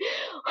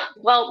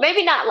 Well,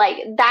 maybe not like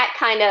that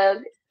kind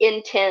of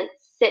intense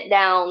sit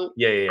down.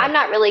 Yeah, yeah, I'm yeah.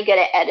 not really good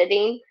at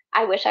editing.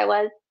 I wish I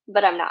was,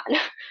 but I'm not.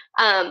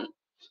 Um,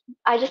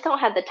 I just don't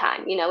have the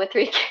time, with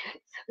 3 kids.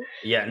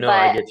 Yeah, no,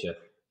 I But get you.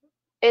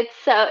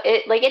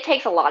 it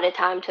takes a lot of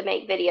time to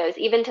make videos,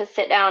 even to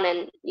sit down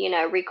and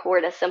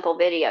record a simple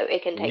video.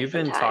 It can take We've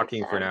some been time.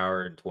 talking for an So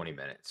hour and 20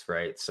 minutes,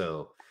 right?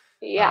 So,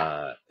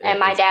 yeah, and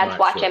my it's dad's not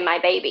watching short. my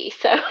baby,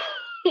 so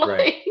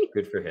Right. like,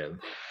 Good for him.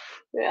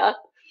 yeah,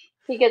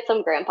 he gets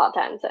some grandpa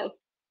time. So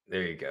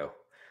There you go.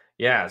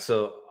 Yeah,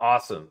 so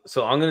awesome.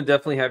 So I'm gonna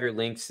definitely have your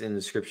links in the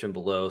description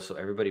below. So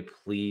everybody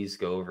please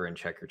go over and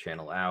check her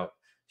channel out.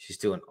 She's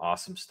doing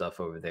awesome stuff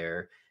over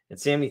there. And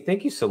Sammy,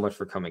 thank you so much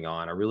for coming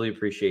on. I really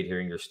appreciate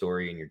hearing your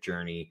story and your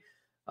journey.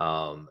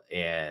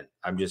 And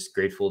I'm just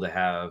grateful to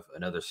have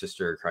another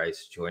sister of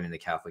Christ joining the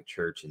Catholic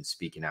Church and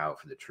speaking out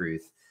for the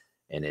truth.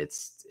 And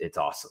it's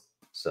awesome.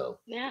 So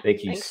yeah,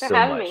 thank you thanks for so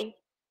having much. me.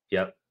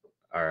 Yep.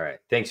 All right.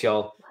 Thanks,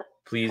 y'all. Okay.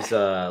 Please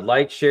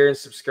like, share, and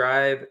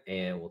subscribe,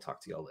 and we'll talk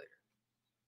to y'all later.